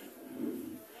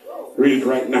 Read it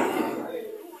right now.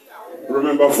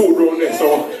 Remember food around there,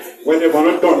 so when they're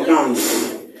gonna done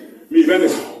dance, me when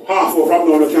it's half over from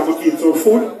now, they can eat some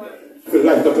food.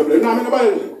 Light up the place. No, I mean nobody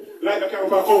light the camera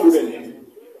for hungry belly.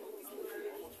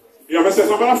 You know, I say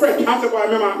somebody afraid. I say, boy,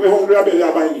 remember, my hungry belly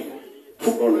are buying me.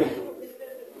 Food around there.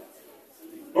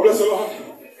 God bless the Lord.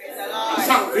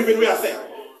 Sang, even we are saying.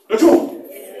 Not true.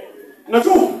 Not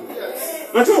true.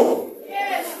 Not true.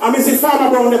 I miss the farmer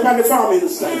brown there on the farming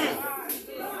side.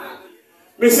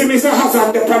 Missy Mr.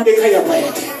 Hassan the pan the kaya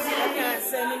payat.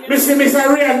 Missy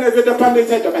Mr. Rian the pan the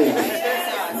kaya payat.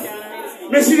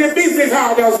 Missy the business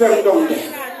orders them down there.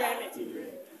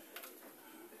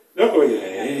 Look over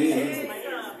here.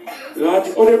 Lord,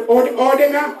 all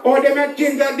them are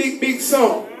ginger big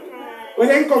so. Where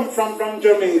they come from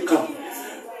Jamaica.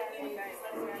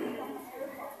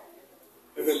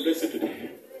 Heaven bless you today.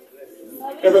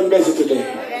 Heaven bless you today.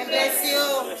 Heaven bless you.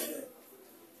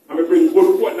 I'm going to bring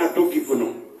good what not to give you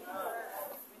now.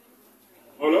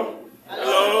 Hello?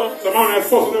 Hello? Someone has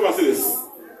forced never see this.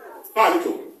 Party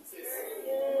too.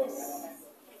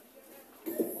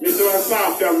 Mr. and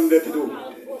Sam them there to do.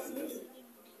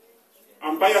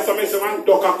 And buy some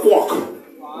duck a quack.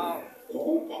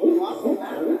 Hello?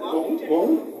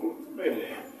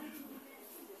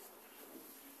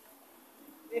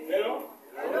 Hello?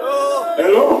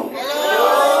 Hello?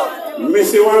 Hello?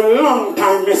 Missy one long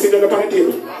time Missy the look on the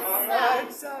table.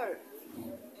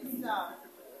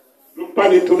 Look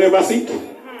on it to never sit.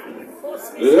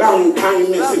 Long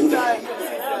time Missy.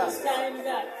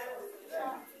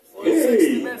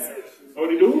 Hey. How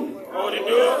do you do? How do you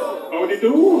do? How do you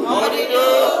do? How do you do?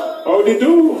 How do you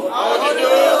do? How do you do?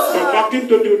 So back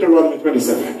into Deuteronomy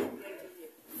 27.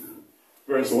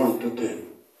 Verse 1 to 10.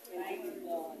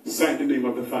 Sign the name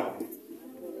of the Father.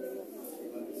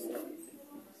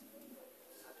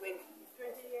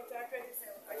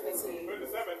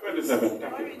 27.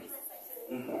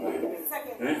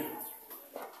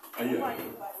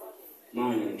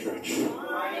 Morning, church.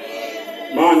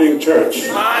 Morning, church.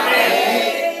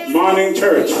 Morning,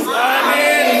 church.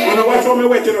 You know watch how me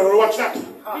waiting on watch that.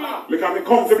 Because me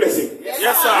come for blessing.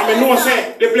 Yes, sir. And me know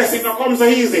say the blessing not come so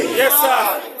easy. Yes,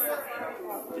 sir.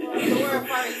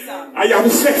 I have to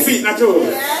sweat feet not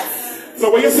too.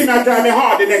 So when you see me drive me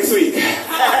hard the next week,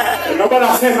 nobody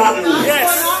say nothing.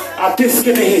 Yes. I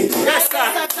discriminate. Yes,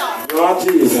 sir. Lord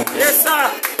Jesus. Yes,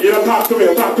 sir. You don't talk to me.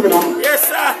 Talk to me now. Yes,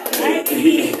 sir.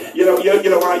 You don't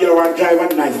want to drive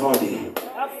a nice hardy.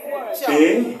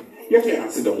 Eh? You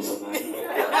can't sit down somewhere.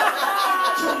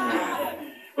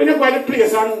 When you go to the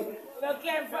place and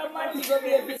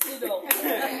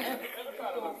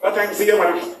what time see you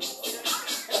man?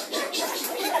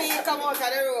 Come out of the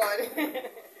road.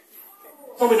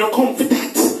 So we don't come for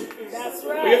that. That's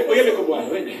right. Where you look boy?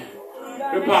 Where you?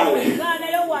 Where parley? God,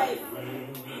 your wife.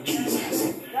 Jesus.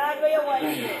 God, where your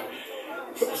wife?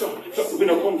 So we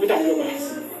don't come for that, you guys.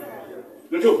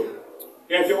 No true.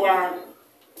 If you want,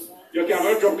 you can't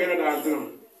go drunk in a dance now.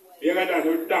 You can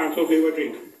dance so you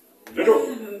drink. No true.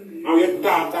 And you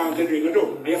dance and drink. No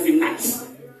true. And you feel nice.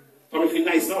 So you feel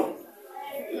nice now.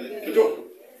 No true.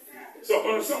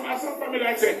 So some family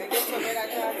like say,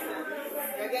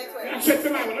 I said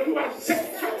tonight, when I do I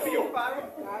set for you.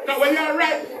 Because when you're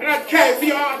right and I drive for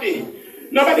you all day,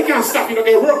 nobody can stop you.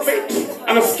 Okay, work for it.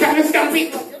 And I can't stand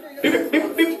it.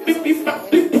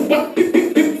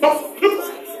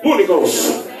 Holy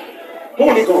Ghost.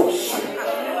 Holy Ghost.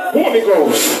 Holy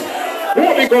Ghost.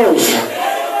 Holy Ghost.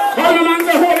 Call them on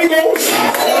the Holy Ghost.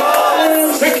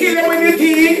 Say kill them with the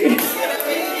tea.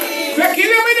 Say kill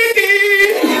them with the tea.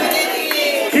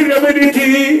 Kill them with the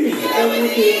tea.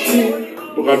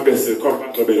 God bless you. Come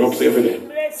back to bed. Hope safe for them.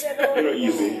 You know,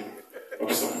 easy.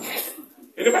 Upside.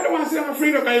 Anybody want to say I'm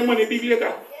afraid of your money big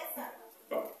later?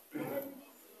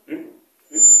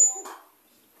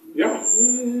 Yeah.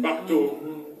 Back to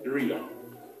the reader.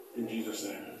 In Jesus'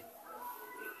 name.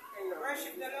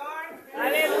 Worship the Lord.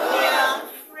 Hallelujah.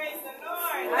 Praise the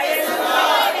Lord.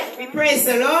 Hallelujah. We praise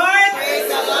the Lord. Praise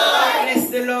the Lord. Bless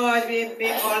the Lord. We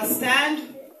may all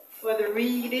stand for the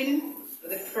reading of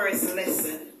the first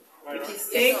lesson, which is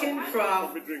taken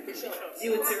from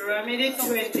Deuteronomy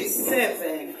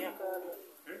 27,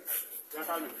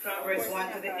 From verse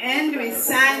 1 to the end, we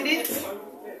signed it.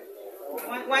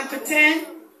 1 to 10.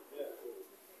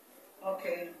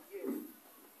 Okay.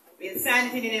 We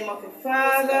signed it in the name of the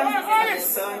Father, and the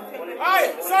Son.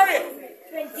 Sorry.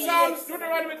 Psalms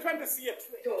Deuteronomy 28.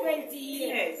 20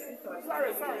 years.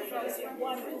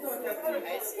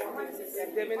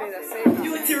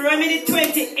 Deuteronomy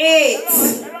 28.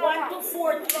 1 to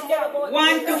 14.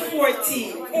 1 to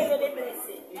 14.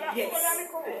 Yes.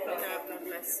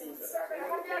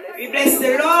 We bless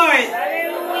the Lord.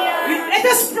 Let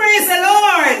us praise the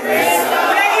Lord.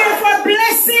 We're here for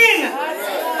blessing.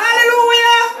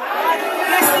 Hallelujah.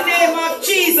 Bless the name of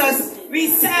Jesus. We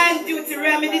sang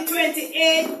Deuteronomy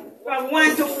 28 from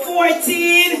 1 to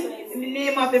 14. In the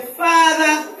name of the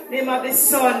Father, name of the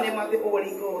Son, name of the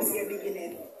Holy Ghost. Here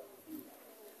beginning.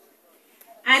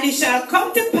 And it shall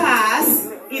come to pass,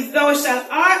 if thou shalt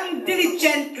hearken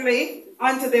diligently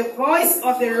unto the voice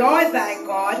of the Lord thy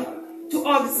God, to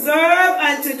observe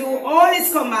and to do all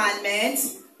his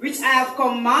commandments, which I have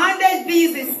commanded thee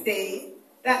this day,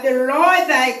 that the Lord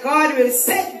thy God will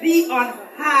set thee on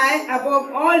high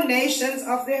above all nations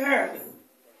of the earth.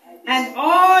 And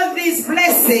all these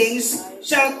blessings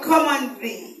shall come on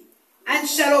thee, and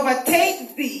shall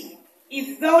overtake thee,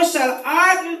 if thou shalt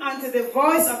hearken unto the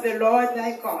voice of the Lord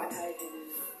thy God.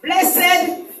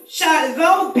 Blessed shalt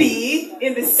thou be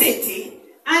in the city,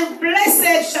 and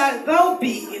blessed shalt thou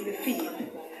be in the field.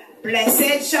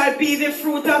 Blessed shall be the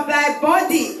fruit of thy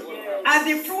body, and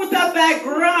the fruit of thy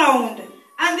ground,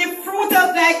 and the fruit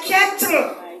of thy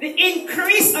cattle, the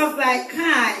increase of thy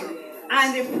kind,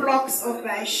 and the flocks of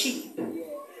thy sheep.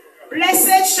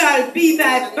 Blessed shall be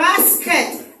thy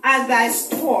basket and thy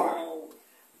store.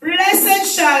 Blessed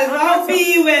shall thou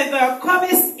be when thou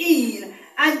comest in,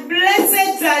 and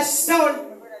blessed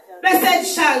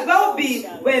shall thou be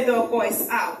when thou goest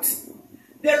out.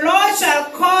 The Lord shall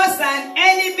cause thine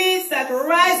enemies that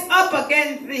rise up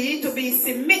against thee to be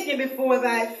submitted before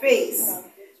thy face.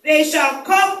 They shall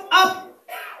come out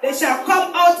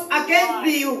against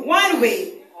thee one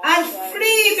way, and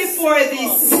flee before thee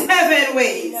 7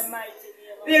 ways.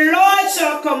 The Lord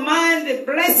shall command the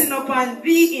blessing upon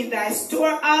thee in thy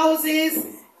storehouses,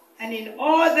 and in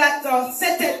all that thou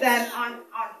settest thine hand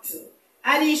unto.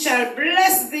 And he shall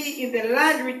bless thee in the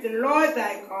land which the Lord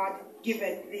thy God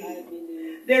giveth thee.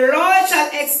 The Lord shall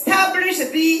establish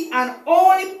thee an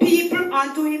holy people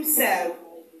unto himself,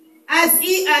 as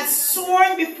he hath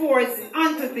sworn before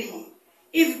unto thee,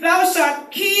 if thou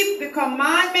shalt keep the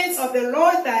commandments of the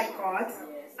Lord thy God,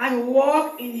 and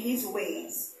walk in his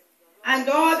ways. And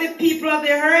all the people of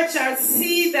the earth shall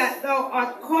see that thou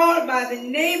art called by the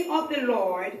name of the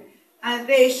Lord, and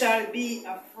they shall be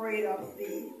afraid of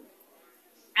thee.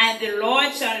 And the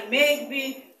Lord shall make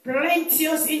thee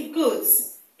plenteous in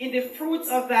goods, in the fruits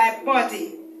of thy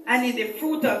body, and in the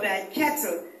fruit of thy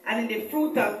cattle, and in the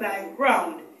fruit of thy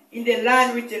ground, in the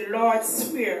land which the Lord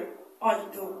sware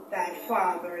unto thy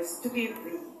fathers to give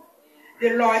thee.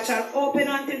 The Lord shall open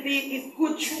unto thee his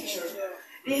good treasure,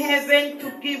 the heaven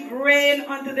to give rain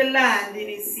unto the land in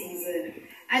his season,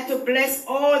 and to bless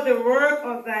all the work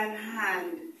of thine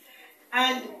hand.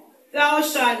 And thou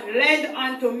shalt lend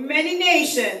unto many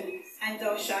nations, and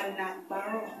thou shalt not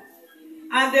borrow.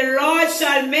 And the Lord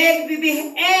shall make thee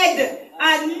the head,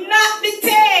 and not the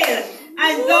tail,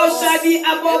 and thou shalt be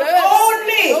above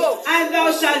only, and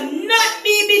thou shalt not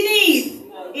be beneath,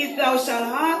 if thou shalt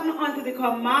hearken unto the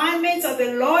commandments of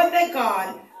the Lord thy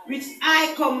God, which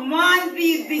I command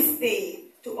thee this day,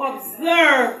 to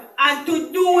observe and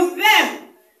to do them.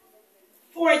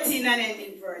 14 and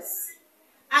ending verse.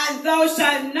 And thou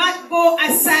shalt not go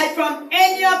aside from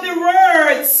any of the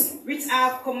words which I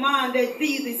have commanded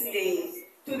thee this day,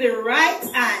 to the right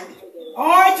hand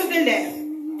or to the left,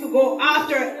 to go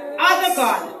after other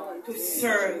gods to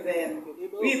serve them.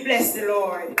 We bless the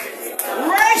Lord.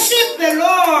 Worship the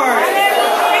Lord. We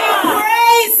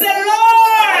praise the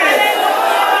Lord.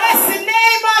 Bless the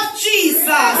name of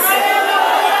Jesus.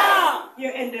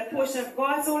 Here in the portion of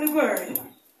God's holy word,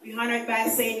 we honor it by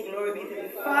saying glory be to the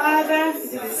Father,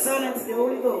 to the Son, and to the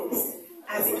Holy Ghost,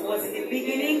 as it was in the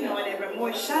beginning, now and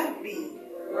evermore shall be,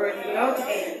 world without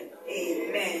end.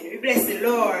 Amen. We bless the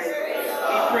Lord.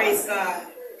 We praise God.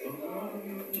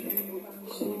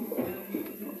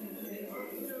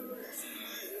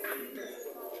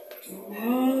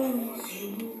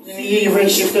 You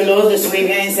worship the Lord, let's wave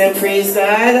your hands and praise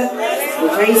God. We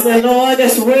praise the Lord,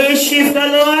 let's worship the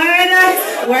Lord.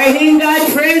 We're in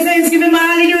God's presence, give him a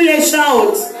hallelujah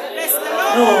shout.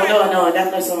 No, that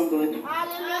doesn't sound good.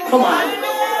 Come on.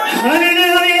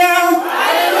 Hallelujah.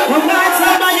 Come on,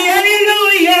 somebody,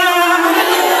 hallelujah.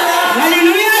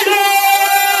 Hallelujah, Lord.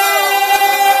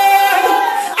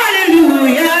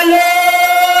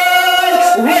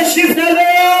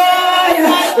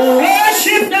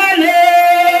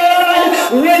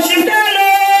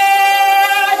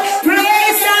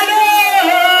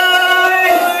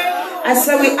 I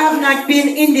said we have not been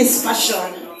in this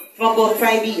fashion for about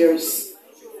 5 years.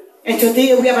 And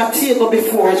today we have a table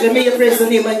before us. Let me praise the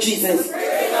name of Jesus.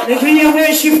 Let me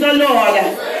worship the Lord.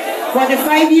 For the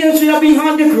 5 years we have been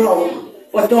on the ground.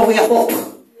 But now we are up.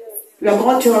 We are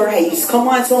going to rise. Come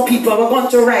on, some people, we're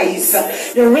going to rise.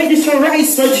 You're ready to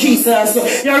rise for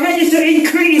Jesus. You're ready to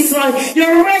increase.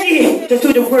 You're ready to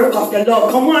do the work of the Lord.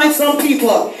 Come on, some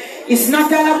people. It's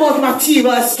not all about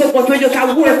material stuff, but when you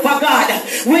can work for God.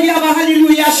 When you have a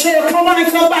hallelujah show, come on,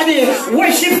 somebody.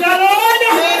 Worship the Lord.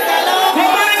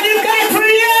 Come on, you can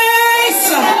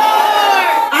praise.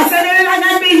 I said the land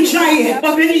has been dry,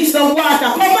 but we need some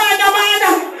water. Come on, man.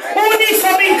 Who needs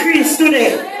some increase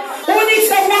today? Who needs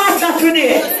some water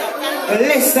today?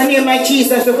 Bless the name of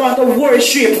Jesus. We're going to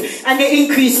worship and the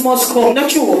increase must come. Not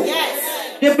true?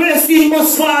 The blessing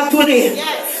must fall today.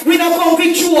 We don't come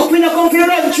to choke. We don't come to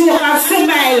run joke and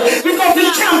smile. We come to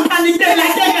jump on the dead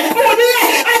like that. Today,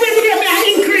 I didn't give me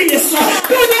an increase.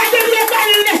 Today, I didn't give me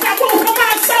a less. Come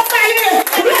on, somebody.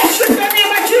 Worship the name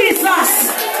of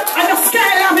Jesus. And the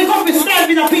skyline, we come to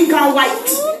stand with a pink and white.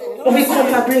 But we come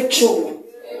to break through.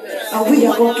 And we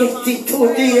are going to get it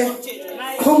today.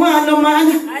 Come on, no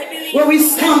man. When we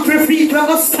stamp our feet, we're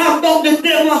going to stamp down the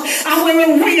devil. And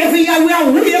when we wave here, we are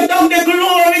wave down the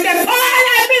glory. The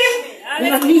fire, in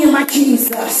the name of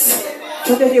Jesus.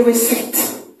 Today we sit.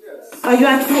 Are you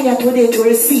on fire today to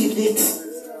receive it?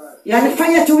 You're on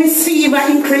fire to receive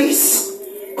an increase.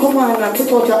 Come on, man. Put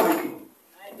out your hand.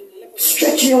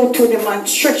 Stretch out to the man.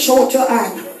 Stretch out your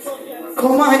hand.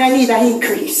 Come on, I need an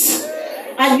increase.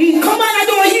 Come on, I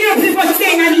don't hear people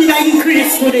saying I need an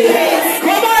increase today.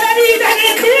 Come on, I need an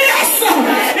increase.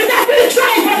 It has been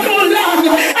trying for too long.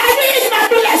 I need my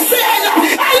blessing.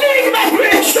 I need my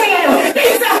breakthrough.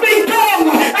 Things have been done.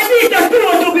 I need the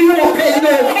door to be open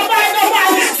now. Come on, no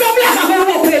man. Some blocks have been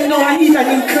open now. I need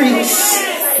an increase.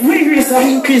 Where is the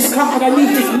increase, God? I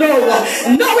need it now.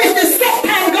 Now is the set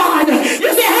time, God.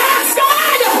 You say, ask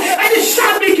God, and it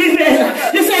shall be given.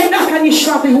 You say, knock and it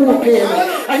shall be open.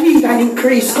 I need an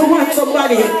increase. Come on,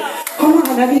 somebody. Come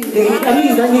on, I need it. I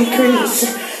need an increase.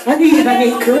 I need an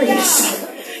increase.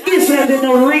 Israel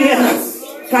didn't rain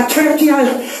for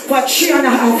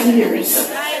 3.5 years.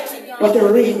 But the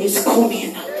rain is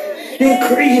coming. The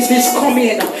increase is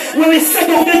coming. When we set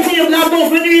up the table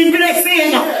above, we need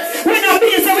blessing. We don't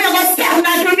mean so we're going to stand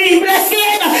like we need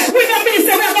blessing. We don't mean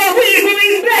so we're going to read, we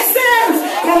need blessing.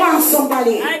 Come on,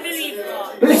 somebody.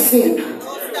 Blessing.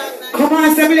 Come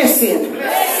on, say blessing.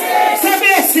 Say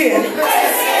blessing.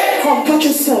 Come, touch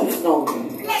yourself now.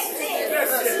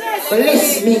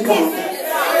 Bless me, God.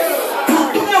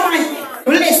 Come on,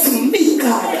 bless me,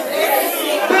 God.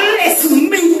 Bless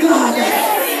me, God.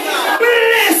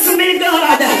 Bless me,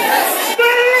 God.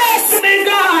 Bless me,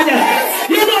 God.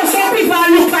 You know some people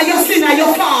look at your sin and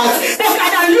your past. But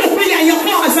God, I look at your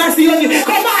past and see you.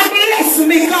 Come on, bless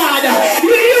me, God. You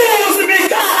use me,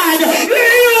 God. You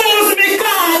use me,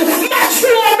 God.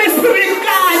 Mature me, spirit,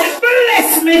 God. Bless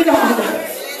me, God.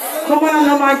 Come on,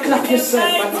 no man, clap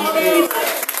yourself.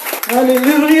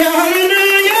 Hallelujah,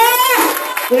 hallelujah.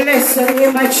 Bless the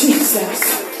name of Jesus.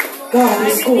 God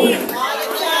is good. I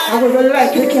would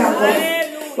like to camera.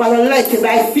 I would like to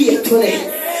by faith today.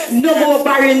 No more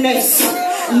barrenness.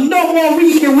 No more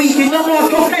weaky. No more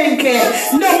topenke.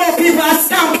 No more people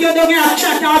stamp you down and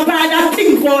chat and bad and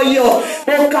think for you.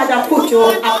 Oh God, I put you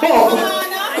above.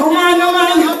 Come on, no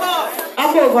man.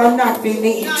 Above and not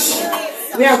beneath.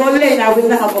 We are going to lay now, we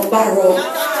are going to borrow.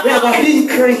 We are going to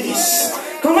increase.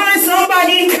 Come on,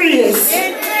 somebody increase.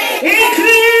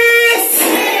 Increase.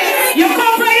 You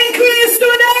come for increase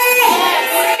today.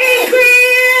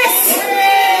 Increase.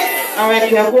 Alright,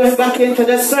 we are going back into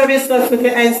the service. Let's put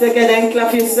your hands together and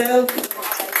clap yourself.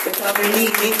 Because we need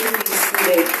increase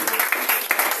today.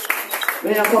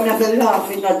 We are coming to laugh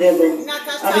in the devil. And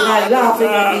we are laughing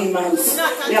at demons.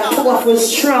 We are powerful,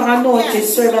 strong, anointed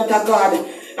servant of God.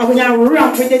 And we are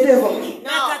ramp with the devil.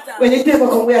 When the devil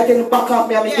come, we are telling back up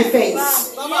me. I'm in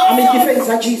defense. I'm in defense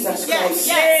of Jesus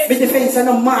Christ. I'm in defense of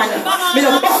no man. I'm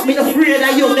not afraid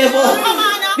of you, devil.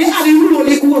 Me have the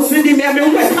Holy Ghost with me. I'm a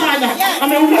weapon.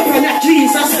 I'm a weapon of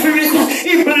Jesus Spirit.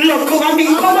 If blood cover me,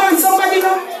 come on, somebody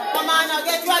now. Come on now,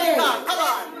 get ready, come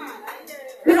on.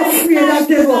 We're not afraid of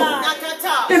devil.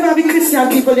 Never be Christian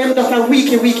people, them that are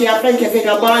weaky, I think you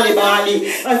figure bally.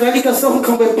 As a little song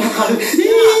come with ball.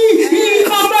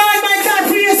 Come on, my God,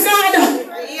 praise God.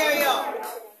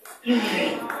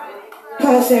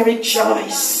 Because I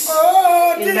rejoice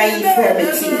in my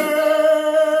infirmity.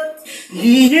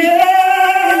 Yeah,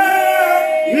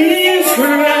 He's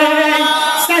great.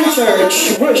 Stand, church,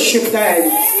 worship time.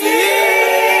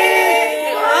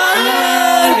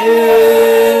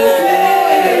 Hallelujah.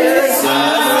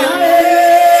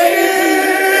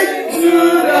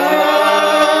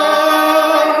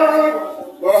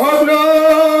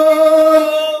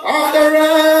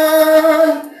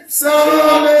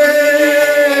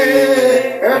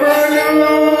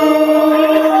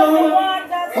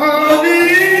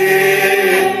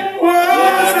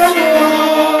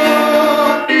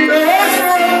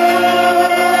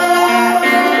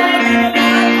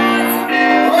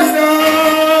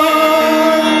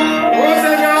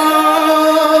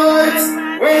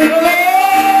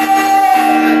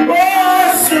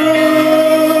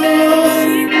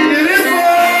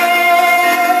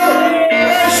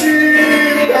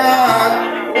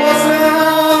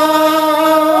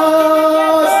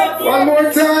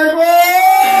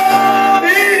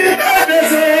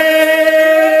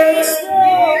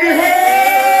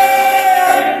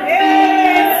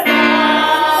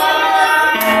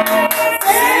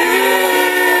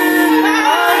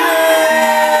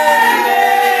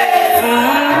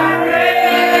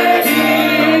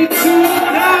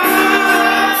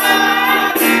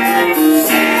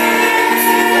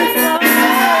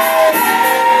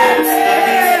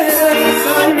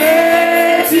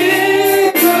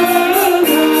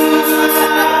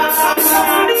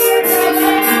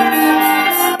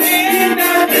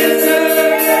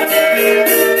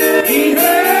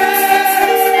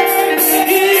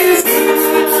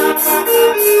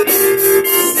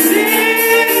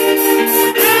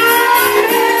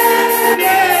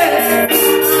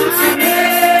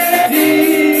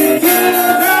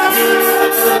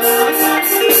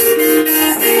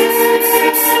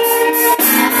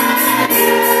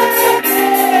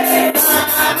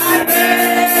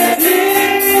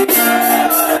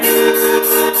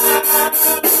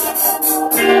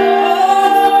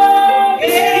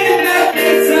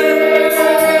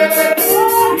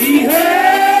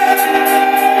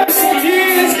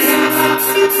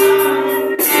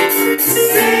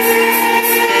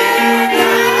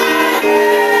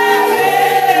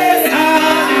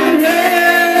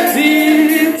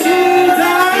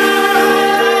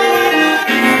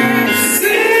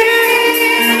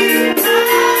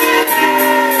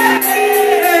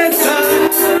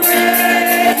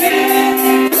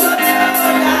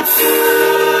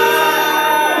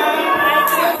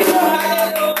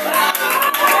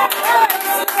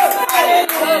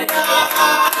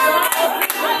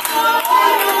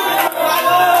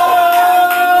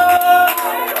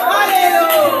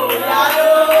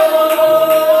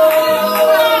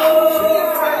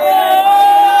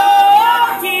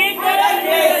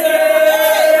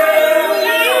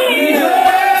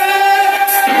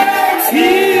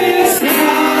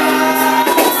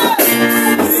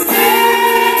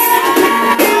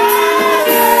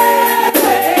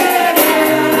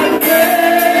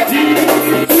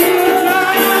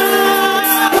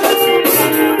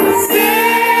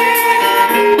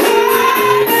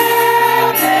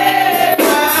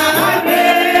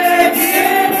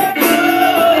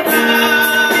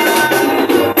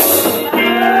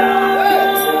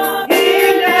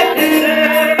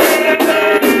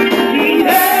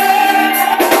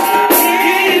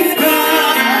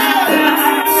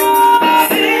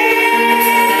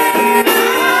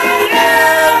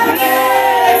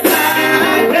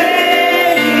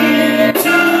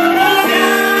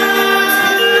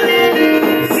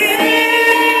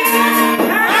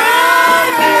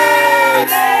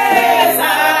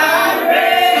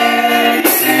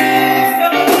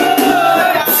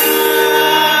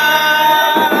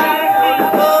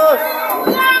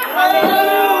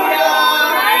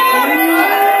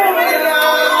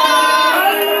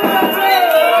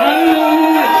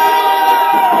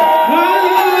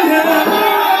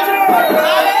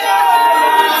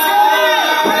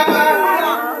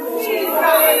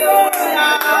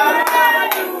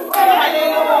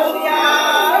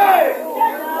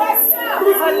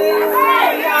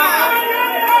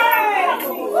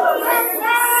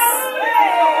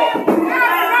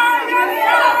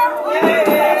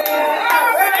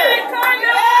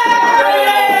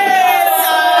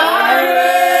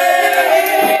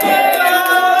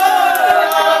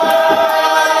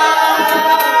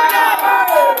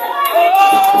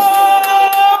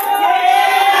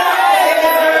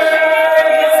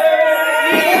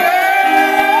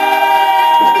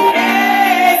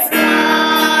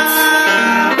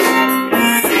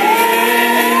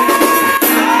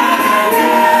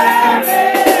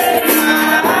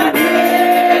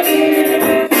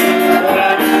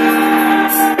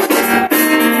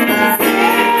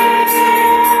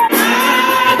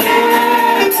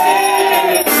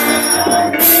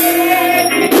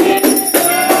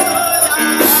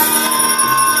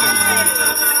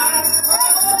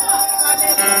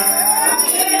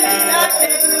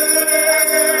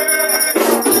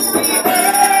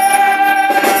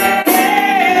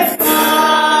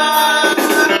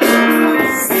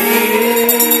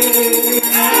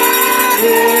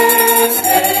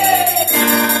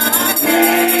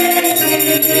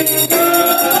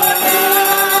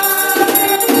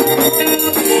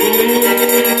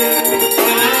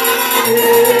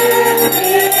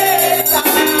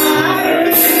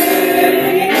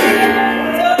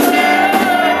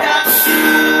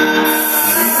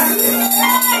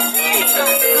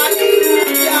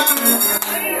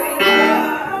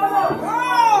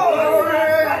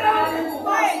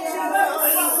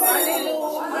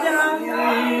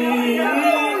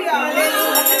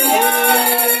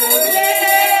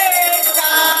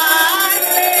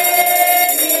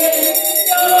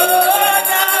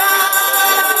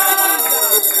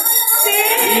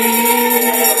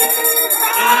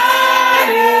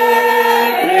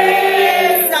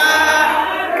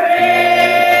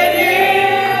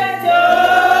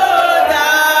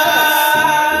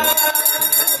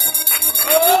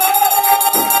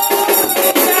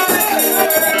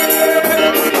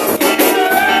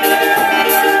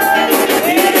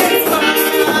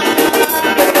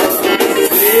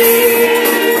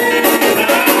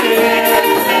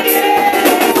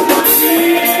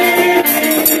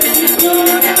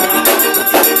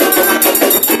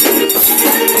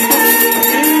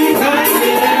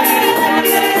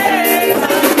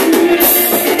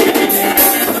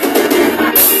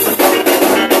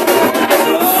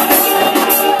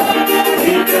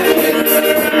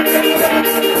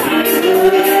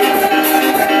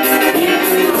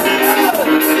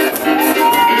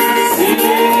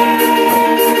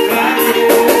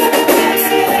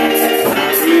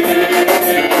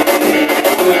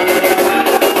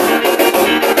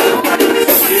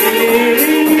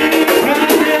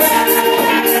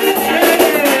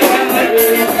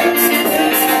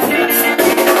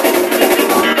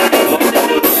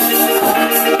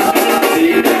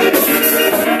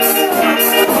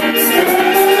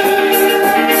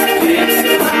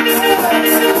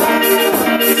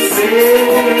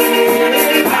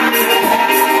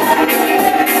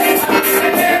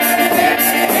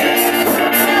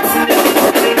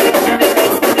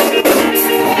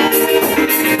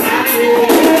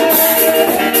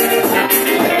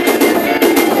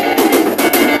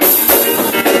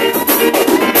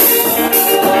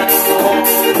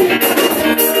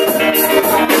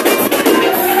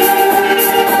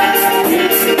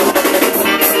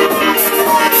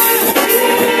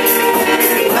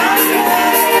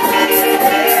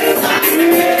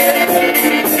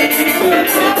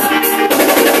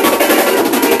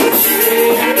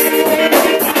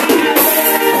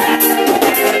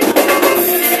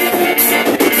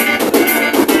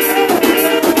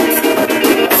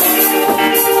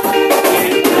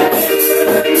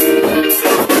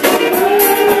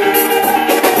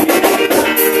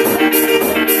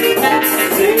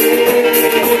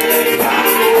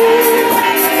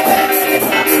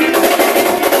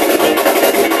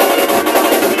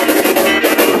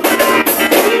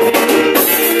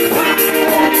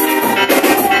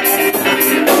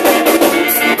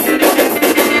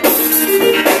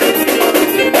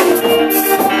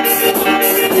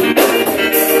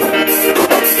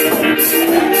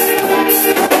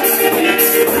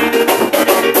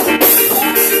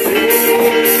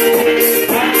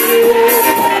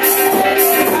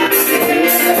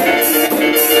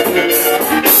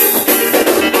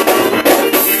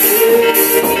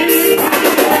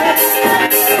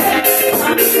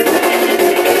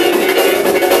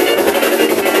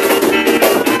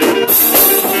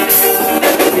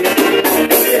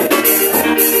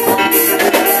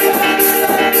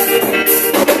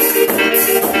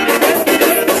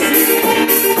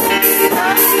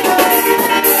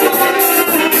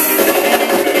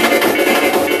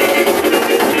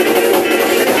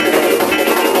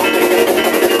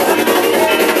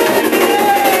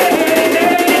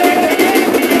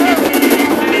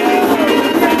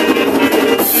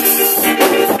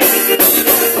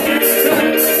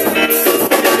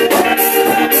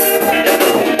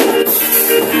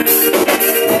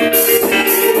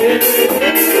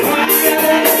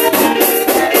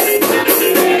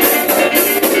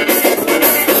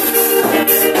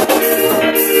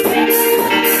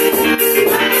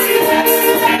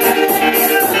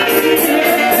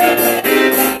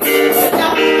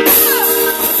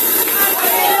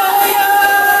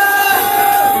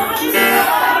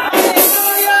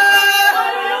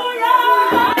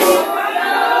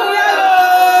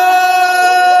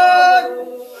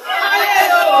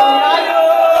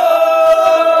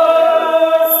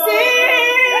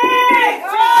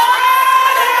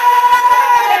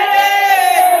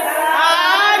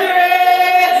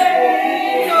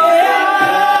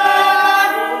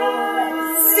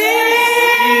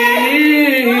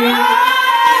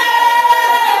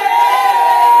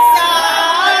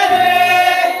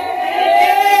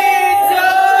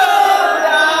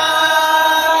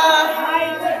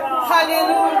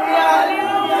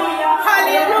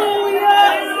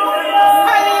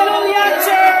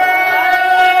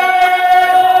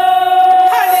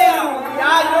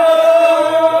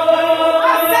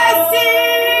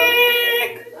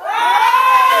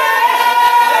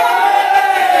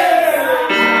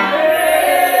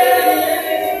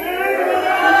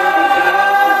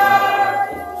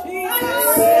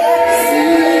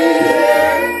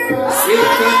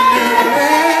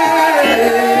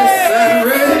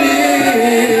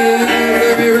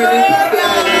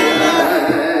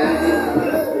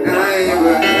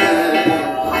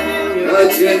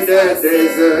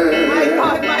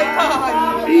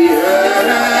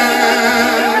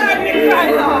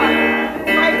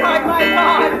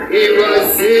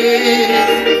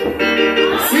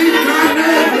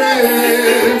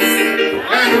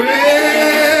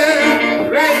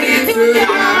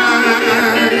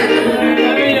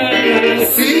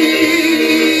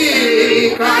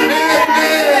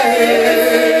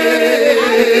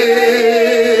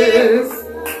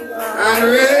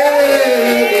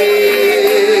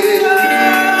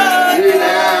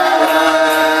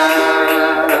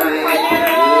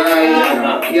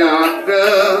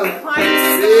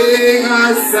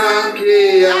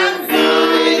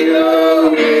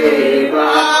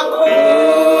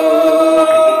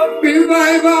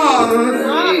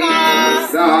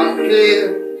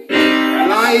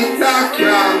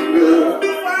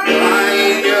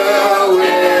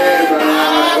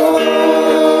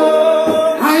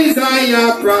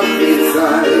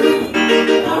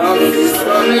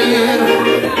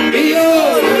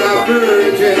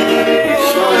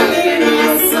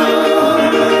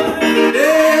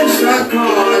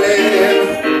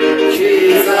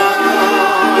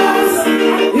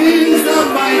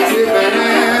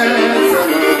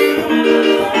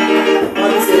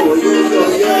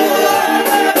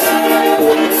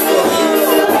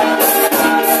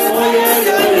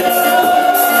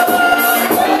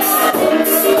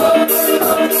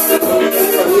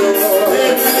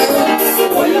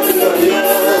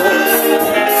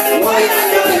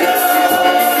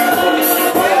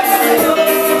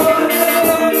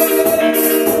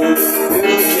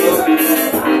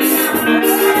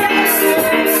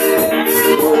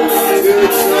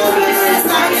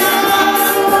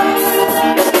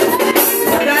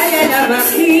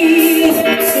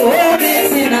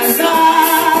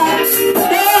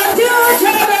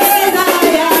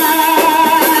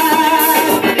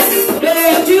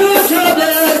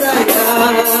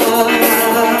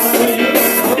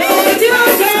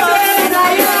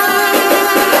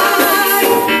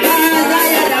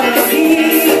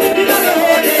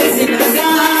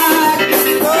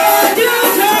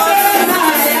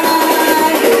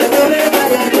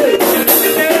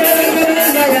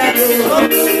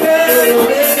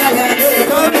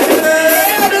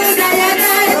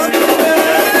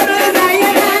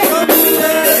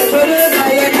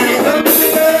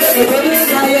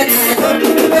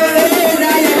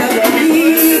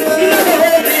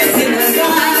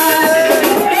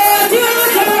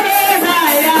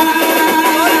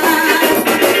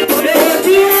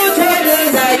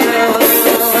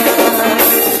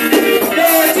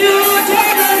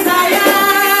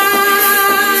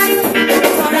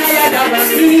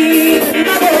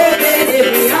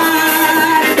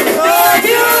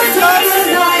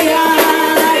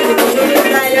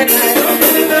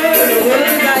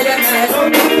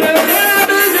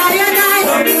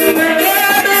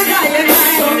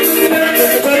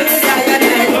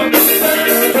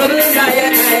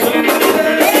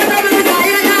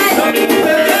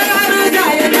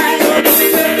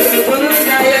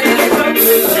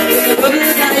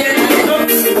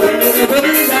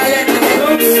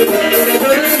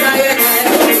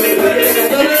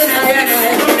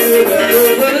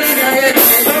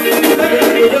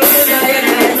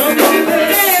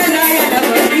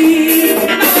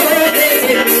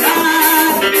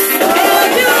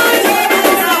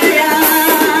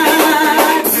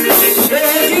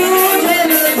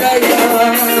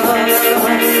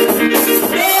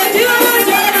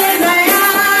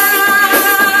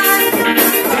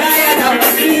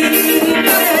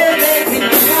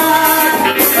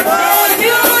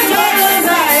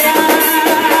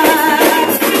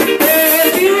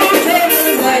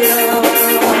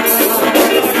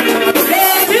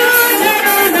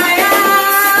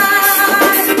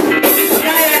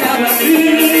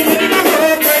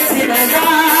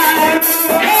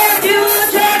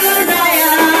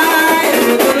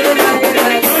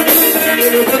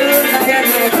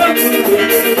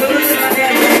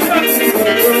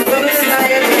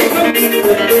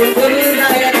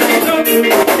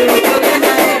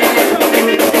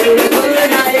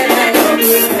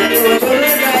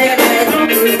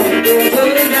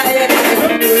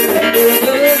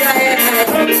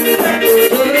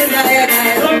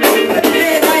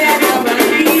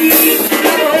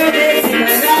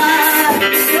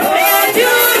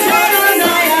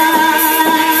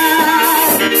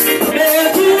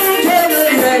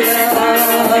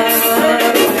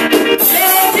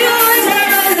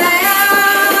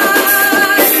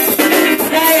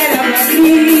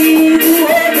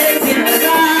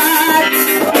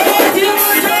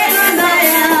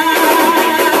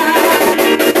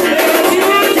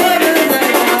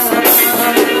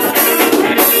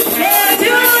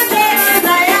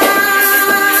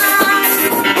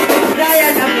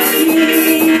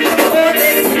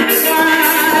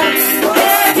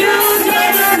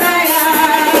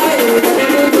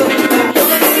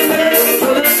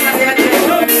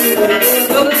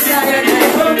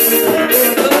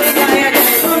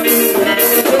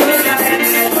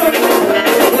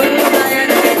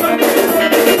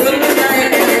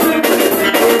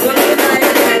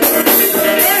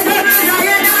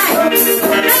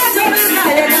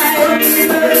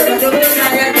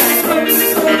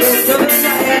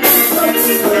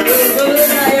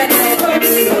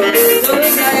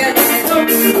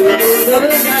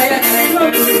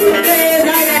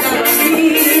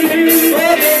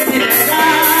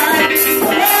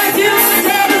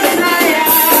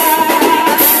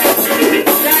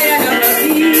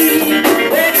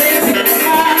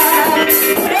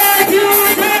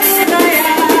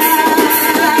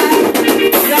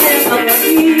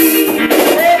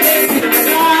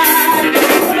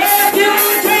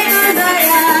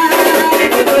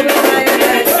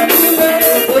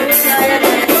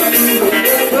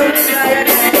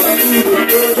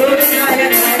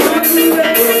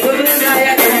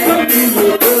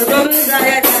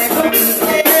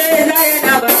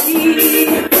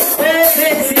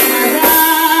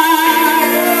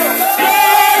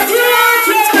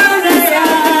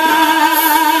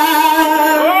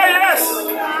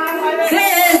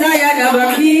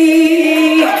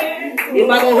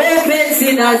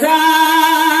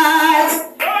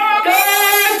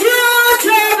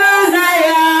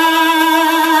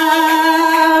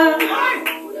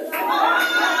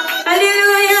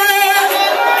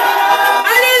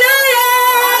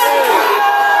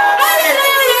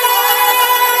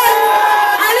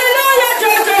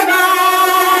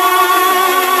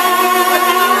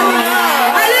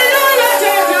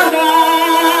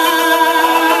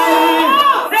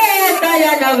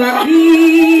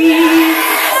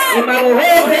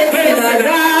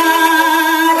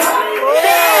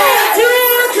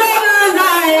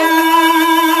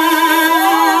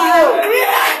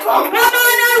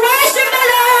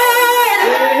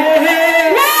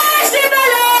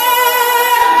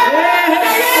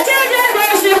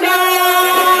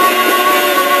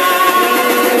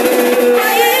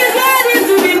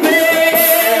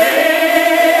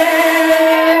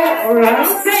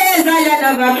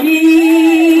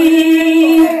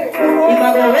 If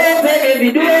I go open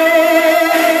every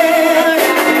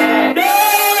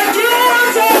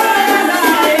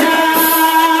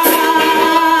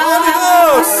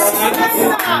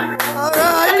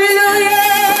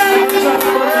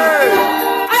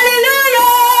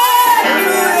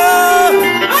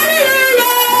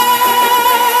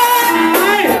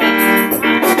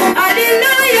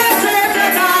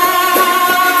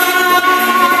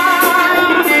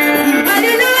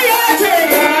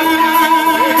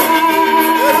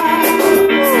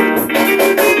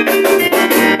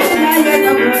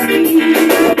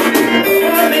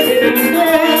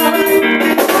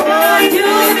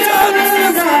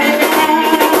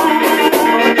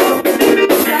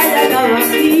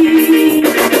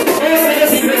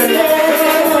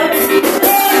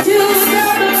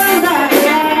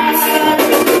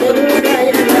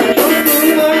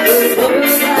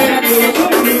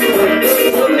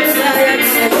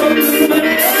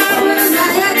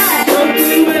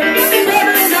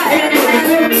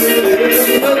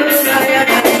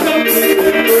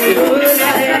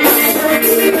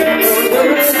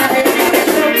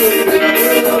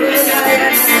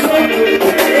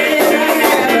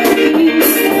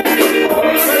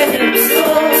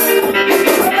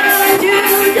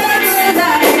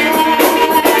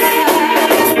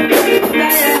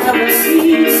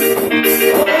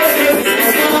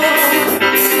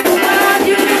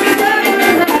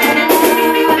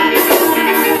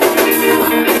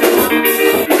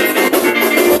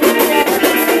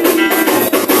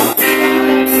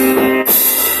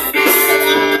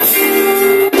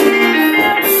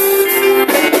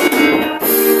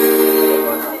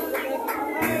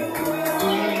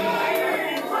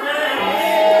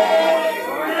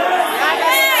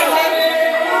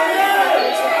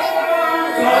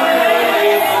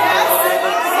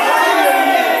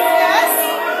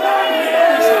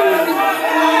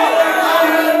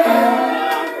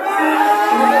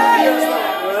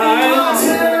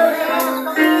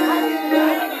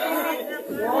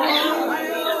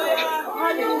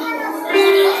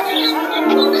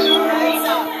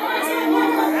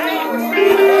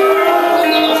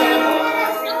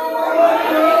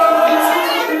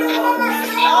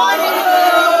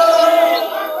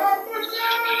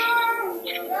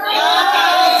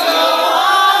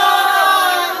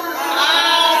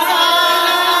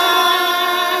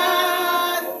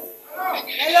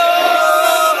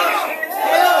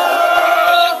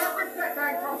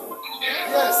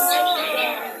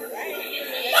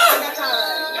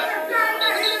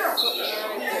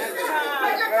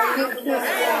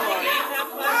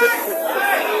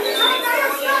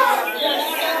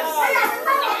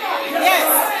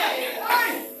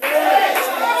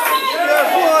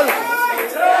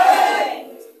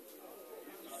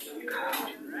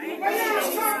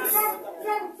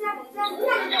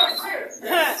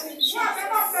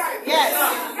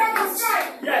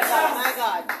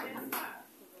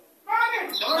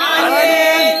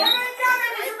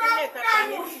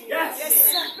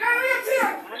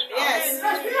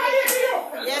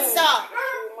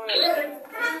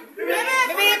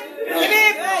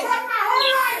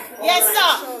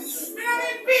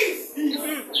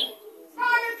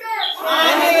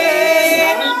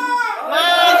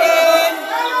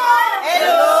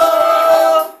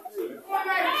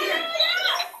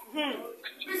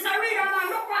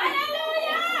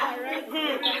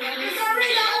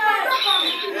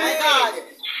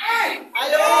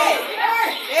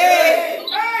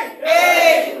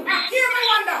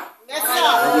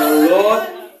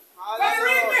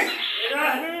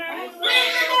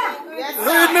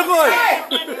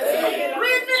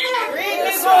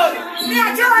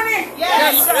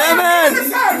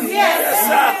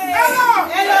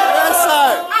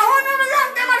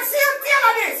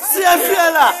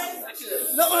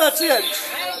Nothing will change.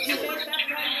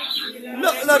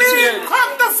 Nothing will change.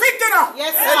 Come to fit in her.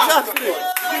 Yes, sir. Exactly.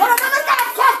 Come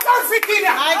to fit in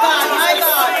her. My God, my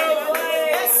God.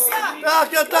 Yes, sir. Talk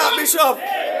your talk, Bishop.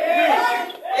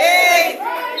 Hey,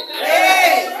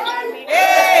 hey,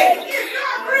 hey.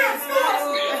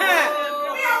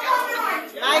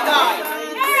 My God.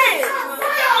 Hey,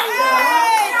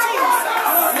 Jesus.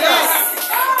 Yes.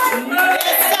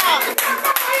 Yes, sir.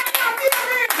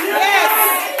 Yes.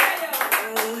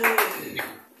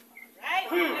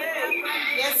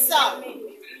 Yes, sir.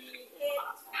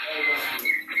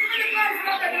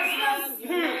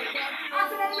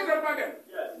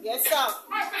 Yes, sir.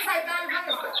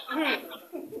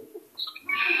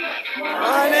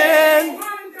 Morning.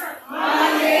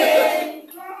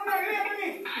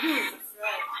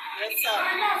 Yes, sir.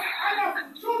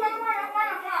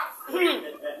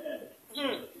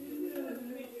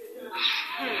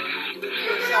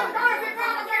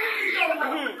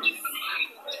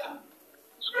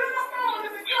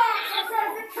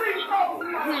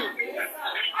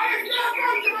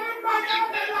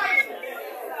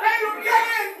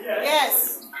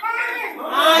 Yes.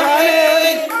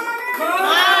 Morning.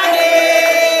 Morning.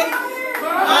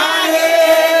 Morning.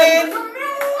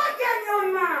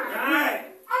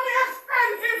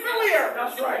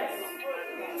 That's right.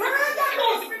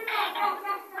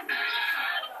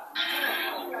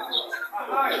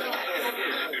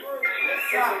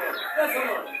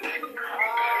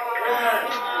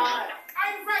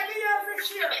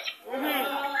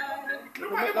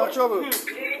 No trouble. Read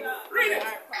it.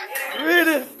 Read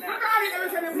it.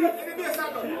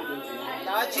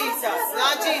 Lord Jesus,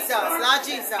 Lord Jesus, Lord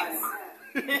Jesus.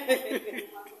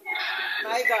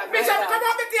 My God, my Bishop, come God.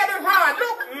 on the table hard.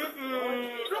 Look.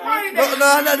 Look on it. Look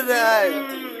now, another day.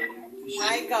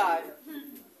 My God.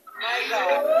 My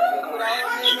God. Could I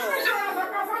only know?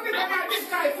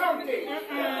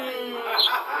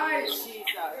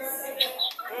 Jesus.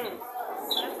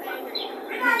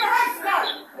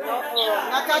 No,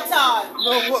 not at all.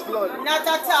 No what blood. Not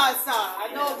at all, sir. I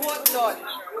know what blood.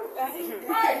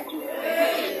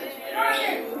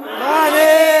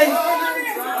 Morning.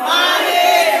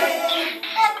 Morning.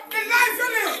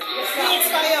 Speaks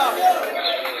for you.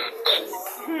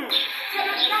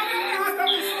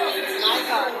 My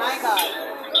God, my God.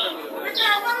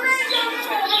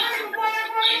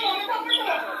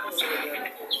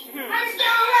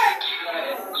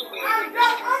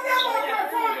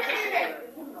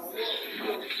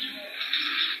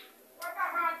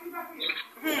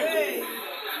 Hey!